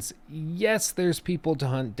instance, yes, there's people to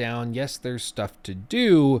hunt down, yes, there's stuff to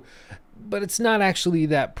do, but it's not actually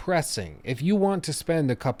that pressing. If you want to spend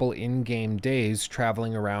a couple in-game days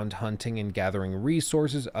traveling around hunting and gathering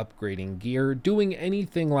resources, upgrading gear, doing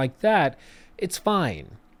anything like that, it's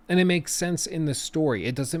fine. And it makes sense in the story.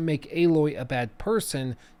 It doesn't make Aloy a bad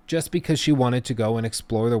person just because she wanted to go and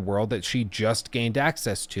explore the world that she just gained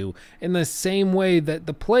access to, in the same way that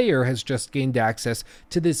the player has just gained access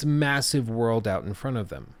to this massive world out in front of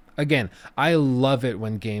them. Again, I love it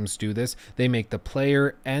when games do this. They make the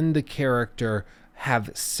player and the character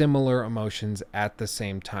have similar emotions at the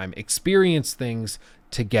same time, experience things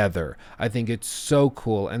together. I think it's so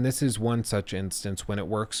cool, and this is one such instance when it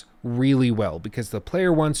works really well because the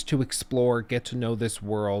player wants to explore, get to know this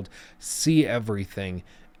world, see everything,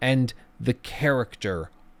 and the character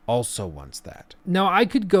also wants that. Now, I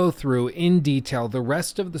could go through in detail the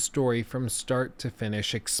rest of the story from start to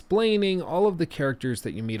finish, explaining all of the characters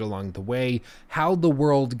that you meet along the way, how the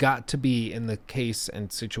world got to be in the case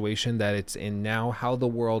and situation that it's in now, how the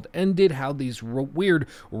world ended, how these weird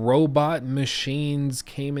robot machines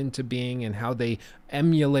came into being, and how they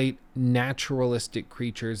emulate naturalistic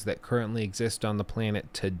creatures that currently exist on the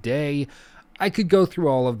planet today. I could go through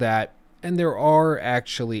all of that. And there are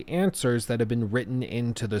actually answers that have been written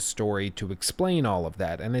into the story to explain all of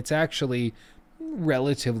that, and it's actually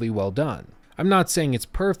relatively well done. I'm not saying it's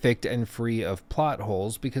perfect and free of plot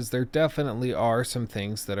holes, because there definitely are some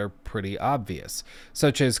things that are pretty obvious,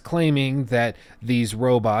 such as claiming that these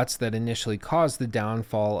robots that initially caused the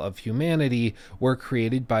downfall of humanity were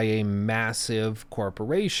created by a massive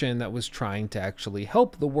corporation that was trying to actually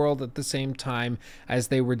help the world at the same time as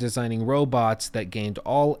they were designing robots that gained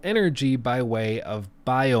all energy by way of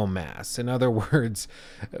biomass. In other words,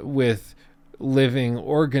 with living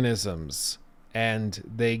organisms. And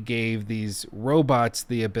they gave these robots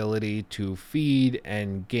the ability to feed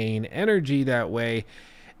and gain energy that way,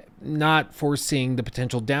 not foreseeing the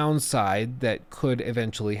potential downside that could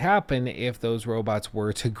eventually happen if those robots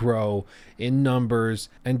were to grow in numbers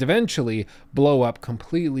and eventually blow up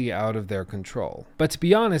completely out of their control. But to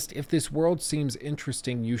be honest, if this world seems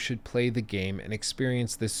interesting, you should play the game and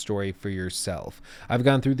experience this story for yourself. I've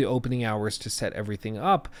gone through the opening hours to set everything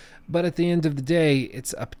up, but at the end of the day,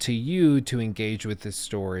 it's up to you to engage with this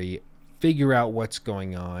story, figure out what's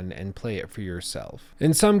going on, and play it for yourself.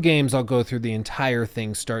 In some games, I'll go through the entire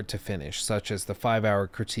thing start to finish, such as the 5-hour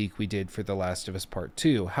critique we did for The Last of Us Part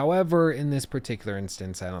 2. However, in this particular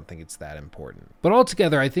instance, I don't think it's that important. But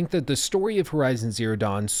altogether, I think that the story of Horizon Zero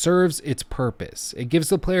Dawn serves its purpose. It gives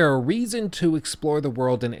the player a reason to explore the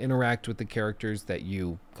world and interact with the characters that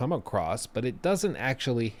you come across, but it doesn't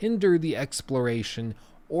actually hinder the exploration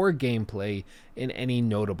or gameplay in any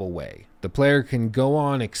notable way. The player can go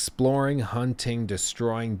on exploring, hunting,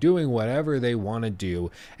 destroying, doing whatever they want to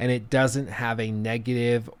do, and it doesn't have a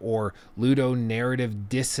negative or ludonarrative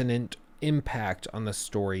dissonant impact on the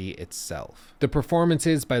story itself. The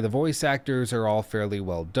performances by the voice actors are all fairly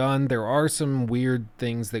well done. There are some weird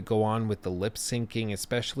things that go on with the lip syncing,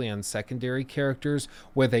 especially on secondary characters,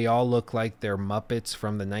 where they all look like they're Muppets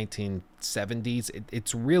from the 1970s.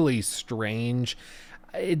 It's really strange.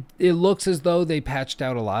 It looks as though they patched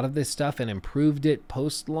out a lot of this stuff and improved it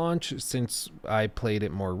post-launch, since I played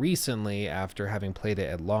it more recently after having played it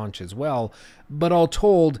at launch as well. But all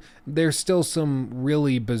told, there's still some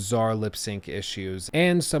really bizarre lip sync issues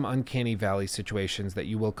and some uncanny valley situations that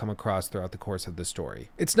you will come across throughout the course of the story.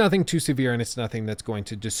 It's nothing too severe, and it's nothing that's going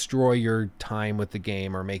to destroy your time with the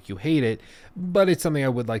game or make you hate it, but it's something I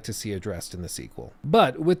would like to see addressed in the sequel.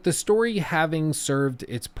 But with the story having served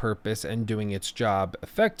its purpose and doing its job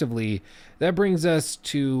effectively, that brings us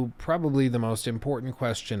to probably the most important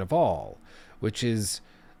question of all, which is,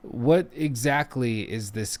 what exactly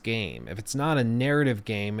is this game? If it's not a narrative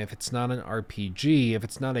game, if it's not an RPG, if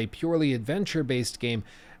it's not a purely adventure-based game,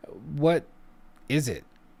 what is it?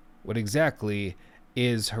 What exactly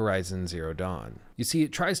is Horizon Zero Dawn? You see,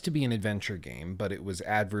 it tries to be an adventure game, but it was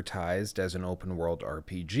advertised as an open-world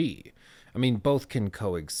RPG. I mean, both can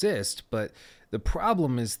coexist, but The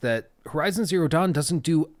problem is that Horizon Zero Dawn doesn't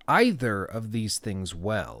do either of these things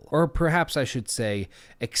well, or perhaps I should say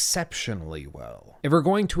exceptionally well. If we're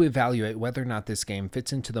going to evaluate whether or not this game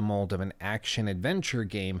fits into the mold of an action-adventure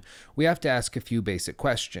game, we have to ask a few basic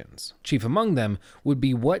questions. Chief among them would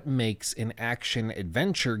be what makes an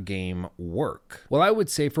action-adventure game work? Well, I would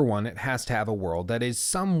say for one, it has to have a world that is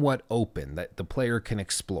somewhat open, that the player can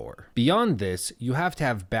explore. Beyond this, you have to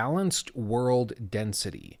have balanced world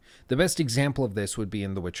density. The best example of this would be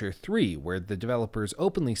in The Witcher 3, where the developers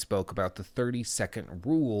openly spoke about the 30-second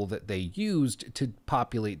rule that they used to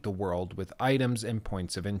populate the world with items and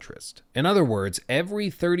points of interest. In other words, every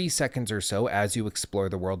 30 seconds or so as you explore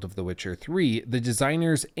the world of The Witcher 3, the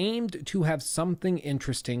designers aimed to have something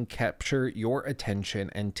interesting capture your attention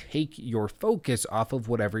and take your focus off of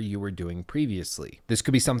whatever you were doing previously. This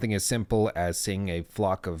could be something as simple as seeing a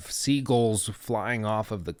flock of seagulls flying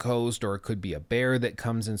off of the coast, or it could be a bear that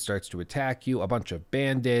comes and starts to attack you, a bunch of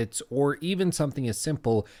bandits, or even something as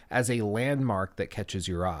simple as a landmark that catches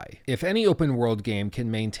your eye. If any open world game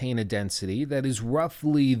can maintain a density that is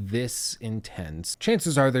roughly this intense,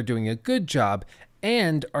 chances are they're doing a good job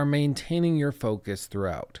and are maintaining your focus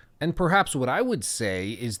throughout. And perhaps what I would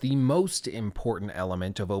say is the most important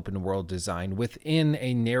element of open world design within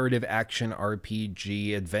a narrative action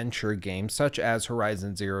RPG adventure game such as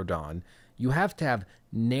Horizon Zero Dawn. You have to have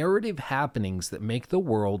narrative happenings that make the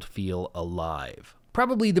world feel alive.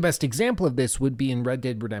 Probably the best example of this would be in Red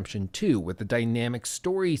Dead Redemption 2, with the dynamic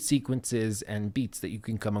story sequences and beats that you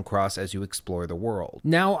can come across as you explore the world.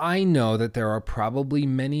 Now, I know that there are probably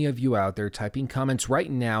many of you out there typing comments right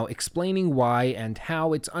now explaining why and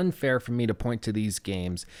how it's unfair for me to point to these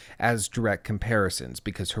games as direct comparisons,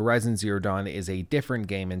 because Horizon Zero Dawn is a different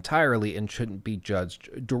game entirely and shouldn't be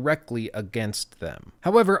judged directly against them.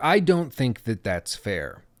 However, I don't think that that's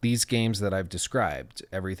fair. These games that I've described,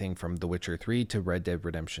 everything from The Witcher 3 to Red Dead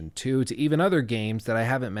Redemption 2 to even other games that I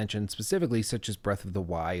haven't mentioned specifically, such as Breath of the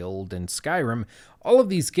Wild and Skyrim, all of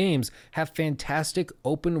these games have fantastic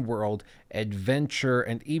open world, adventure,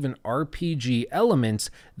 and even RPG elements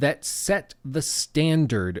that set the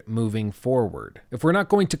standard moving forward. If we're not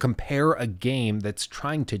going to compare a game that's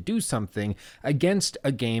trying to do something against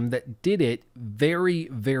a game that did it very,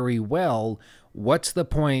 very well, what's the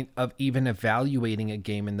point of even evaluating a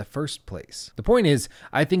game in the first place? The point is,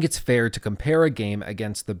 I think it's fair to compare a game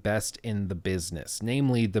against the best in the business,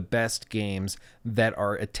 namely the best games that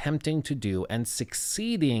are attempting to do and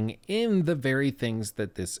succeeding in the very things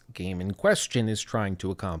that this game in question is trying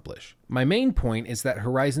to accomplish. My main point is that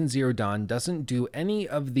Horizon Zero Dawn doesn't do any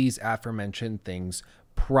of these aforementioned things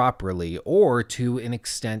properly, or to an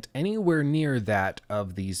extent anywhere near that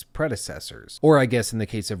of these predecessors. Or I guess in the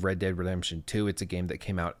case of Red Dead Redemption 2, it's a game that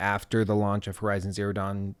came out after the launch of Horizon Zero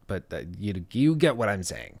Dawn, but you get what I'm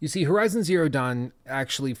saying. You see, Horizon Zero Dawn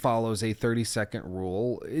actually follows a 30-second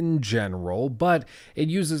rule in general, but it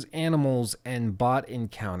uses animals and bot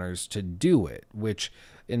encounters to do it, which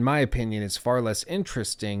in my opinion is far less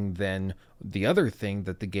interesting than the other thing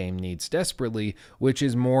that the game needs desperately, which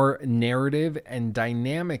is more narrative and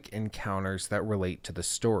dynamic encounters that relate to the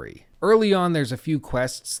story. Early on, there's a few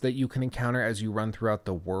quests that you can encounter as you run throughout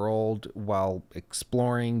the world while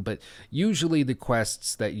exploring, but usually the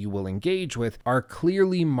quests that you will engage with are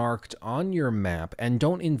clearly marked on your map and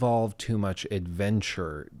don't involve too much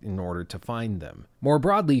adventure in order to find them. More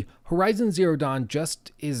broadly, Horizon Zero Dawn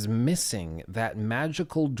just is missing that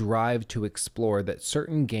magical drive to explore that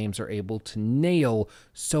certain games are able to nail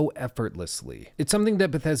so effortlessly. It's something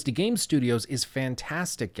that Bethesda Game Studios is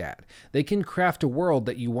fantastic at. They can craft a world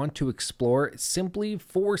that you want to explore simply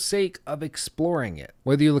for sake of exploring it.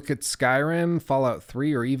 Whether you look at Skyrim, Fallout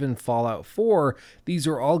 3, or even Fallout 4, these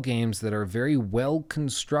are all games that are very well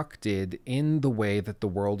constructed in the way that the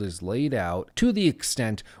world is laid out, to the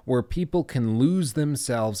extent where people can lose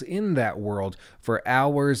themselves in that world for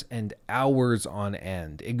hours and hours on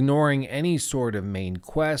end, ignoring any sort of main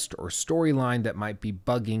quest or storyline that might be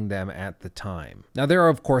bugging them at the time. Now, there are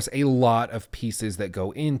of course a lot of pieces that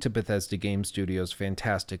go into Bethesda Game Studios'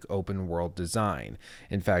 fantastic open world design.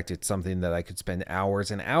 In fact, it's something that I could spend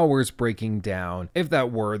hours and hours breaking down if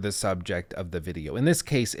that were the subject of the video. In this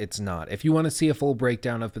case, it's not. If you want to see a full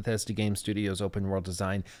breakdown of Bethesda Game Studios' open world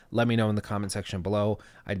design, let me know in the comment section below.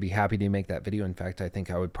 I'd be happy to make that video. In fact, I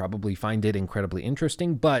think I would probably find it incredibly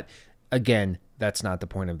interesting, but again, that's not the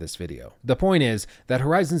point of this video. The point is that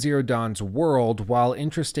Horizon Zero Dawn's world, while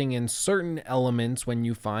interesting in certain elements when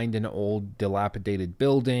you find an old dilapidated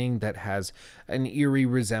building that has an eerie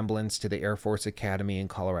resemblance to the Air Force Academy in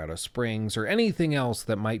Colorado Springs, or anything else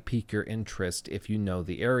that might pique your interest if you know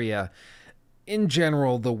the area, in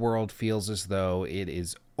general, the world feels as though it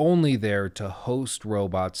is only there to host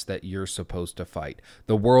robots that you're supposed to fight.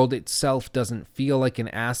 The world itself doesn't feel like an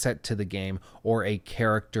asset to the game or a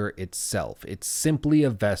character itself. It's simply a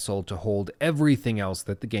vessel to hold everything else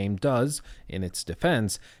that the game does, in its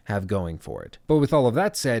defense, have going for it. But with all of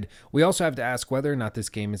that said, we also have to ask whether or not this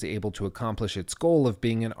game is able to accomplish its goal of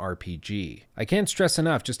being an RPG. I can't stress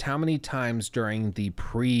enough just how many times during the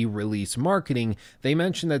pre-release marketing they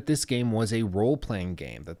mentioned that this game was a role-playing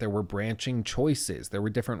game, that there were branching choices, there were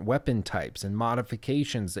different weapon types and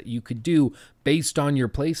modifications that you could do based on your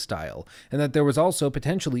playstyle, and that there was also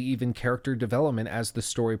potentially even character development as the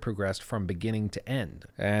story progressed from beginning to end.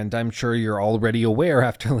 And I'm sure you're already aware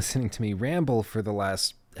after listening to me ramble for the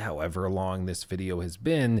last however long this video has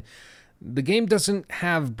been, the game doesn't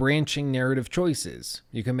have branching narrative choices.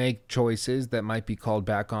 You can make choices that might be called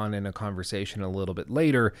back on in a conversation a little bit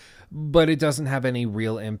later, but it doesn't have any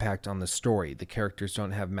real impact on the story. The characters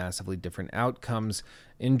don't have massively different outcomes.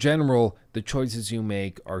 In general, the choices you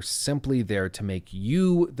make are simply there to make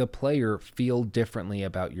you, the player, feel differently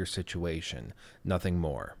about your situation, nothing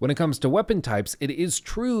more. When it comes to weapon types, it is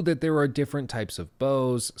true that there are different types of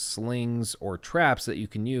bows, slings, or traps that you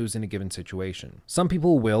can use in a given situation. Some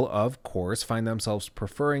people will, of course, find themselves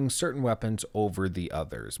preferring certain weapons over the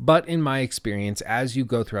others. But in my experience, as you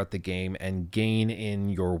go throughout the game and gain in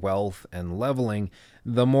your wealth and leveling,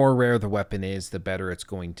 the more rare the weapon is, the better it's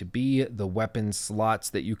going to be. The weapon slots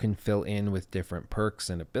that you can fill in with different perks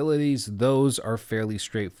and abilities, those are fairly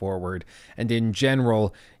straightforward. And in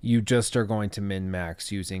general, you just are going to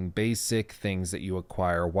min-max using basic things that you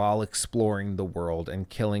acquire while exploring the world and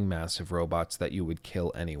killing massive robots that you would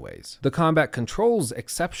kill anyways. The combat controls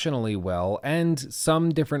exceptionally well, and some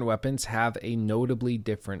different weapons have a notably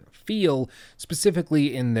different feel,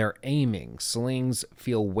 specifically in their aiming. Slings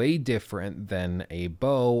feel way different than a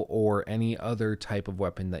bow or any other type of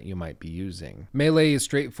weapon that you might be using. Melee is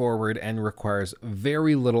straightforward and requires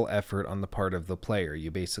very little effort on the part of the player. You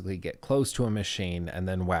basically get close to a machine and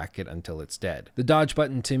then whack it until it's dead. The dodge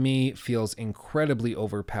button to me feels incredibly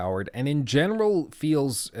overpowered and in general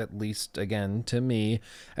feels, at least again to me,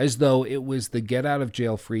 as though it was the get out of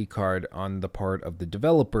jail free card on the part of the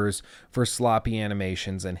developers for sloppy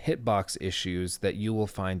animations and hitbox issues that you will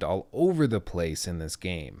find all over the place in this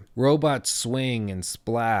game. Robots swing and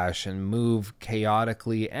splash and move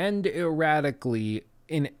chaotically and erratically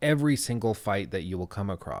in every single fight that you will come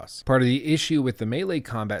across. Part of the issue with the melee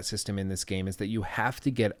combat system in this game is that you have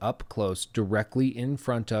to get up close, directly in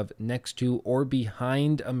front of, next to, or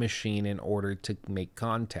behind a machine in order to make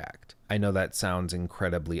contact. I know that sounds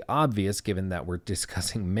incredibly obvious given that we're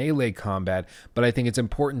discussing melee combat, but I think it's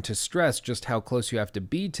important to stress just how close you have to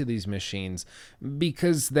be to these machines,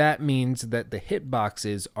 because that means that the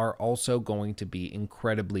hitboxes are also going to be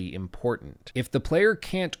incredibly important. If the player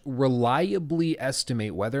can't reliably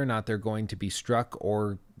estimate whether or not they're going to be struck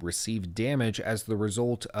or receive damage as the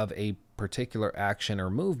result of a particular action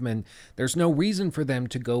or movement, there's no reason for them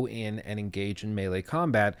to go in and engage in melee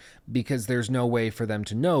combat, because there's no way for them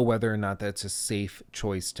to know whether or not that's a safe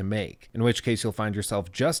choice to make. In which case you'll find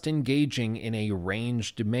yourself just engaging in a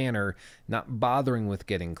ranged manner, not bothering with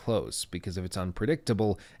getting close, because if it's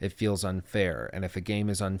unpredictable, it feels unfair, and if a game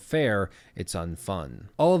is unfair, it's unfun.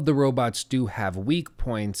 All of the robots do have weak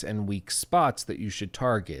points and weak spots that you should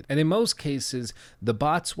target, and in most cases, the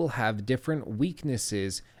bots will have different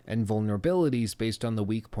weaknesses and vulnerabilities based on the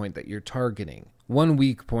weak point that you're targeting. One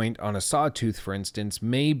weak point on a Sawtooth, for instance,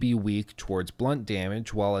 may be weak towards blunt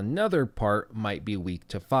damage, while another part might be weak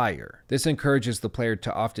to fire. This encourages the player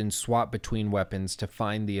to often swap between weapons to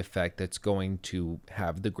find the effect that's going to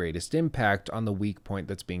have the greatest impact on the weak point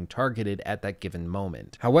that's being targeted at that given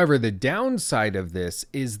moment. However, the downside of this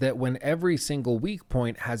is that when every single weak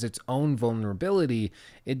point has its own vulnerability,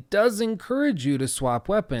 it does encourage you to swap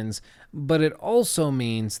weapons, but it also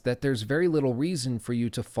means that there's very little reason for you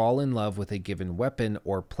to fall in love with a given weapon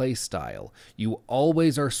or play style. You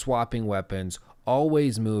always are swapping weapons,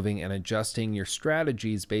 always moving and adjusting your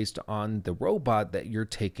strategies based on the robot that you're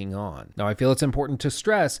taking on. Now, I feel it's important to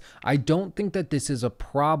stress, I don't think that this is a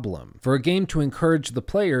problem. For a game to encourage the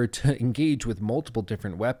player to engage with multiple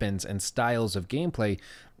different weapons and styles of gameplay,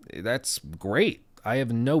 that's great. I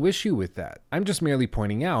have no issue with that. I'm just merely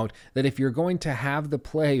pointing out that if you're going to have the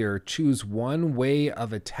player choose one way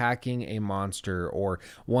of attacking a monster or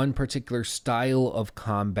one particular style of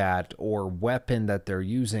combat or weapon that they're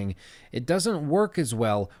using, it doesn't work as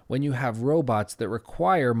well when you have robots that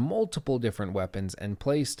require multiple different weapons and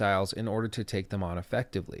play styles in order to take them on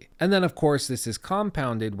effectively. And then of course this is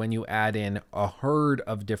compounded when you add in a herd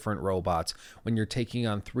of different robots, when you're taking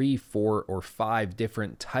on 3, 4, or 5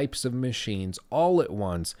 different types of machines, all all at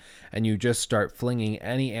once, and you just start flinging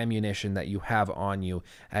any ammunition that you have on you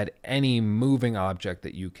at any moving object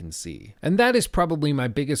that you can see. And that is probably my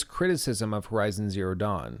biggest criticism of Horizon Zero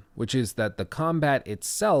Dawn, which is that the combat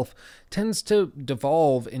itself tends to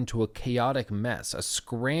devolve into a chaotic mess, a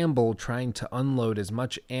scramble trying to unload as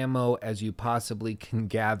much ammo as you possibly can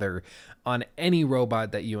gather on any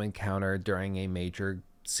robot that you encounter during a major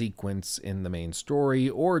sequence in the main story,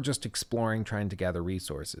 or just exploring, trying to gather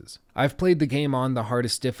resources. I've played the game on the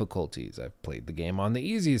hardest difficulties, I've played the game on the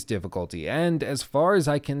easiest difficulty, and as far as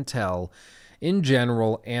I can tell, in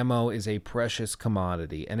general, ammo is a precious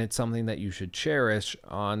commodity, and it's something that you should cherish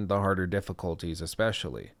on the harder difficulties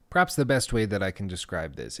especially. Perhaps the best way that I can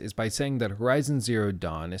describe this is by saying that Horizon Zero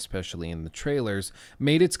Dawn, especially in the trailers,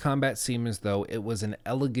 made its combat seem as though it was an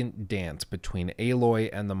elegant dance between Aloy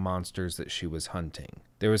and the monsters that she was hunting.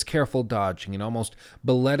 There was careful dodging and almost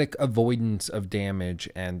balletic avoidance of damage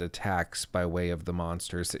and attacks by way of the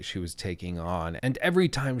monsters that she was taking on, and every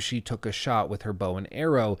time she took a shot with her bow and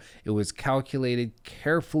arrow, it was calculated,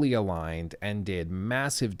 carefully aligned, and did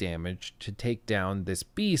massive damage to take down this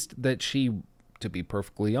beast that she, to be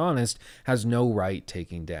perfectly honest, has no right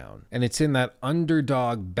taking down. And it's in that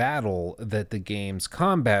underdog battle that the game's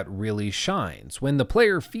combat really shines. When the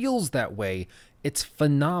player feels that way, it's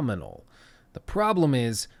phenomenal. The problem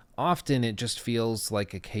is, often it just feels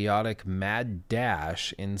like a chaotic mad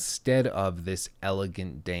dash instead of this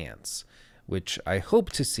elegant dance, which I hope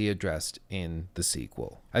to see addressed in the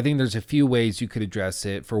sequel. I think there's a few ways you could address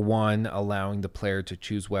it. For one, allowing the player to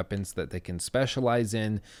choose weapons that they can specialize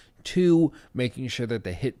in. 2, making sure that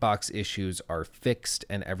the hitbox issues are fixed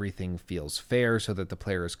and everything feels fair so that the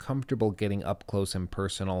player is comfortable getting up close and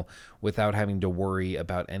personal without having to worry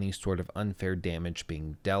about any sort of unfair damage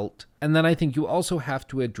being dealt. And then I think you also have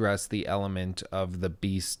to address the element of the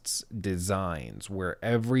beast's designs, where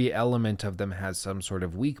every element of them has some sort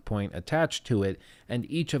of weak point attached to it, and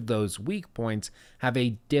each of those weak points have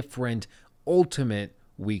a different ultimate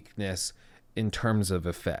weakness in terms of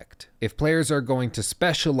effect. If players are going to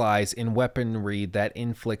specialize in weaponry that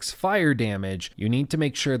inflicts fire damage, you need to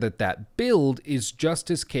make sure that that build is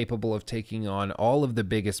just as capable of taking on all of the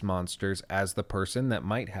biggest monsters as the person that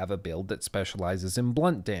might have a build that specializes in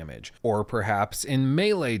blunt damage, or perhaps in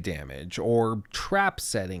melee damage, or trap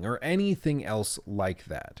setting, or anything else like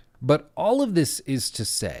that. But all of this is to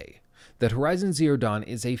say that Horizon Zero Dawn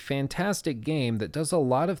is a fantastic game that does a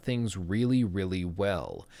lot of things really, really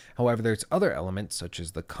well. However, there's other elements, such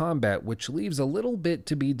as the combat, which leaves a little bit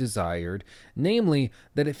to be desired, namely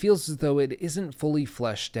that it feels as though it isn't fully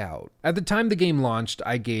fleshed out. At the time the game launched,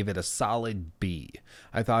 I gave it a solid B.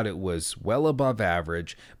 I thought it was well above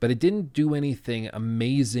average, but it didn't do anything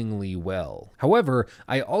amazingly well. However,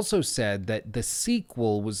 I also said that the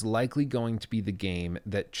sequel was likely going to be the game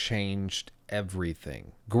that changed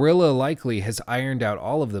everything. Guerrilla likely has ironed out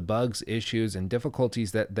all of the bugs, issues, and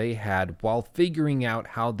difficulties that they had while figuring out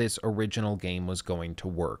how this original game was going to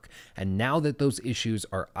work. And now that those issues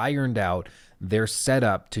are ironed out, they're set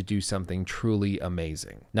up to do something truly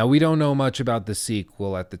amazing. Now, we don't know much about the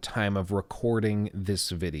sequel at the time of recording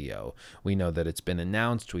this video. We know that it's been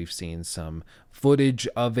announced. We've seen some footage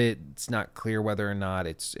of it. It's not clear whether or not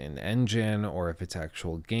it's in engine or if it's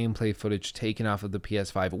actual gameplay footage taken off of the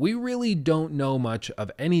PS5. We really don't know much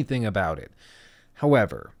of anything about it.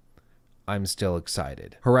 However, I'm still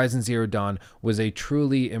excited. Horizon Zero Dawn was a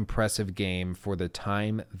truly impressive game for the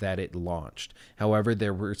time that it launched. However,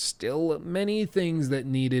 there were still many things that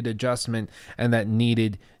needed adjustment and that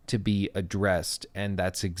needed to be addressed, and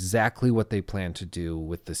that's exactly what they plan to do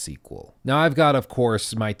with the sequel. Now, I've got, of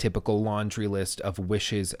course, my typical laundry list of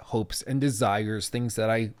wishes, hopes, and desires, things that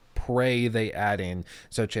I pray they add in,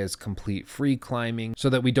 such as complete free climbing, so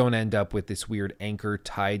that we don't end up with this weird anchor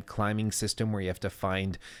tied climbing system where you have to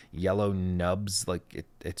find yellow nubs. Like,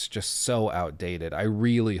 it's just so outdated. I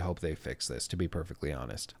really hope they fix this, to be perfectly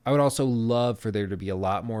honest. I would also love for there to be a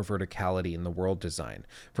lot more verticality in the world design.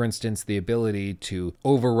 For instance, the ability to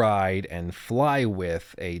override and fly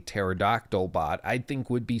with a pterodactyl bot, I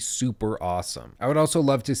think would be super awesome. I would also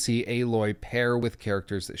love to see Aloy pair with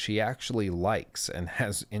characters that she actually likes and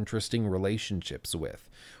has interesting relationships with.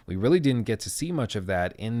 We really didn't get to see much of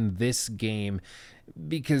that in this game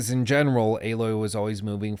because in general, Aloy was always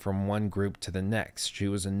moving from one group to the next. She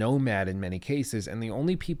was a nomad in many cases, and the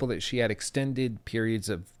only people that she had extended periods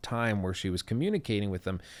of time where she was communicating with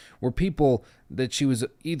them were people that she was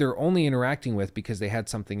either only interacting with because they had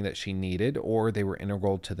something that she needed, or they were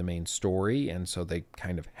integral to the main story, and so they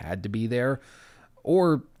kind of had to be there,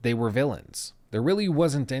 or they were villains. There really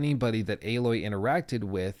wasn't anybody that Aloy interacted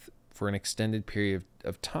with for an extended period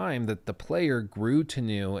of time that the player grew to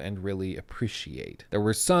know and really appreciate. There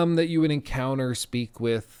were some that you would encounter, speak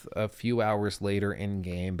with a few hours later in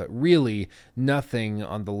game, but really nothing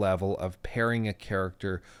on the level of pairing a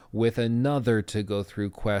character with another to go through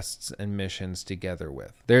quests and missions together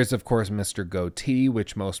with. There's of course Mr. Goatee,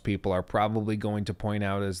 which most people are probably going to point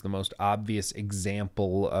out as the most obvious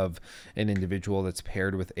example of an individual that's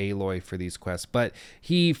paired with Aloy for these quests, but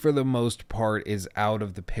he for the most part is out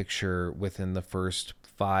of the picture within the first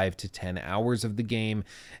 5 to 10 hours of the game,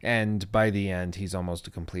 and by the end he's almost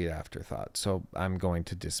a complete afterthought, so I'm going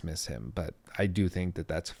to dismiss him, but I do think that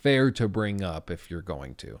that's fair to bring up if you're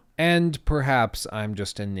going to. And perhaps I'm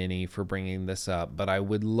just a ninny for bringing this up, but I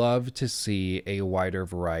would love to see a wider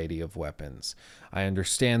variety of weapons. I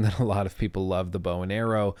understand that a lot of people love the bow and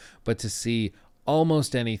arrow, but to see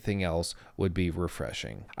almost anything else would be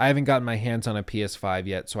refreshing. I haven't gotten my hands on a PS5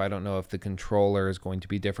 yet, so I don't know if the controller is going to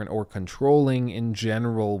be different or controlling in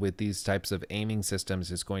general with these types of aiming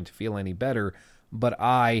systems is going to feel any better, but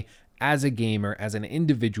I, as a gamer, as an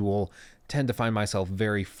individual, tend to find myself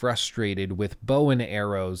very frustrated with bow and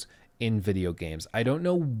arrows in video games. I don't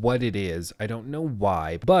know what it is, I don't know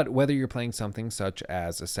why, but whether you're playing something such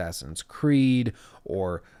as Assassin's Creed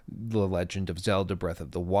or The Legend of Zelda Breath of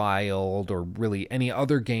the Wild or really any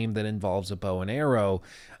other game that involves a bow and arrow,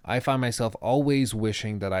 I find myself always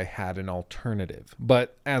wishing that I had an alternative.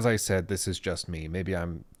 But as I said, this is just me. Maybe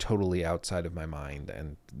I'm totally outside of my mind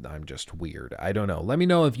and I'm just weird. I don't know. Let me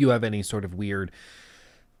know if you have any sort of weird,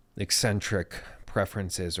 eccentric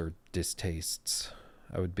preferences or distastes.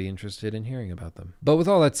 I would be interested in hearing about them. But with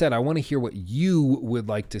all that said, I want to hear what you would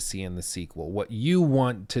like to see in the sequel, what you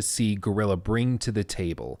want to see Guerrilla bring to the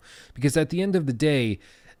table. Because at the end of the day,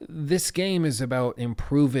 this game is about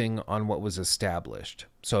improving on what was established.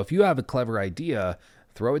 So if you have a clever idea,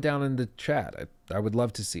 throw it down in the chat. I would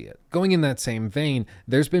love to see it. Going in that same vein,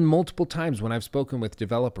 there's been multiple times when I've spoken with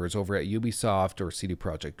developers over at Ubisoft or CD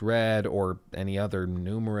Projekt Red or any other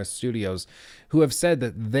numerous studios who have said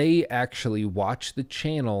that they actually watch the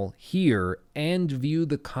channel here and view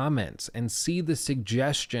the comments and see the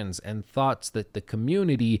suggestions and thoughts that the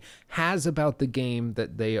community has about the game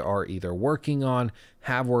that they are either working on,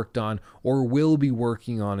 have worked on, or will be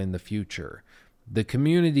working on in the future. The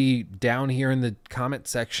community down here in the comment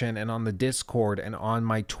section and on the Discord and on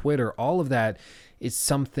my Twitter, all of that is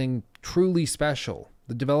something truly special.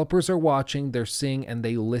 The developers are watching, they're seeing, and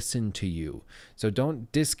they listen to you. So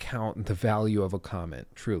don't discount the value of a comment,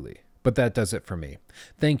 truly. But that does it for me.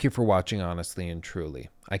 Thank you for watching honestly and truly.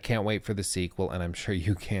 I can't wait for the sequel, and I'm sure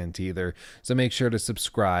you can't either. So make sure to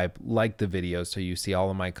subscribe, like the video so you see all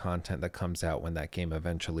of my content that comes out when that game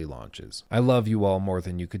eventually launches. I love you all more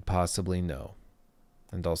than you could possibly know.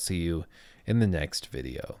 And I'll see you in the next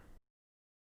video.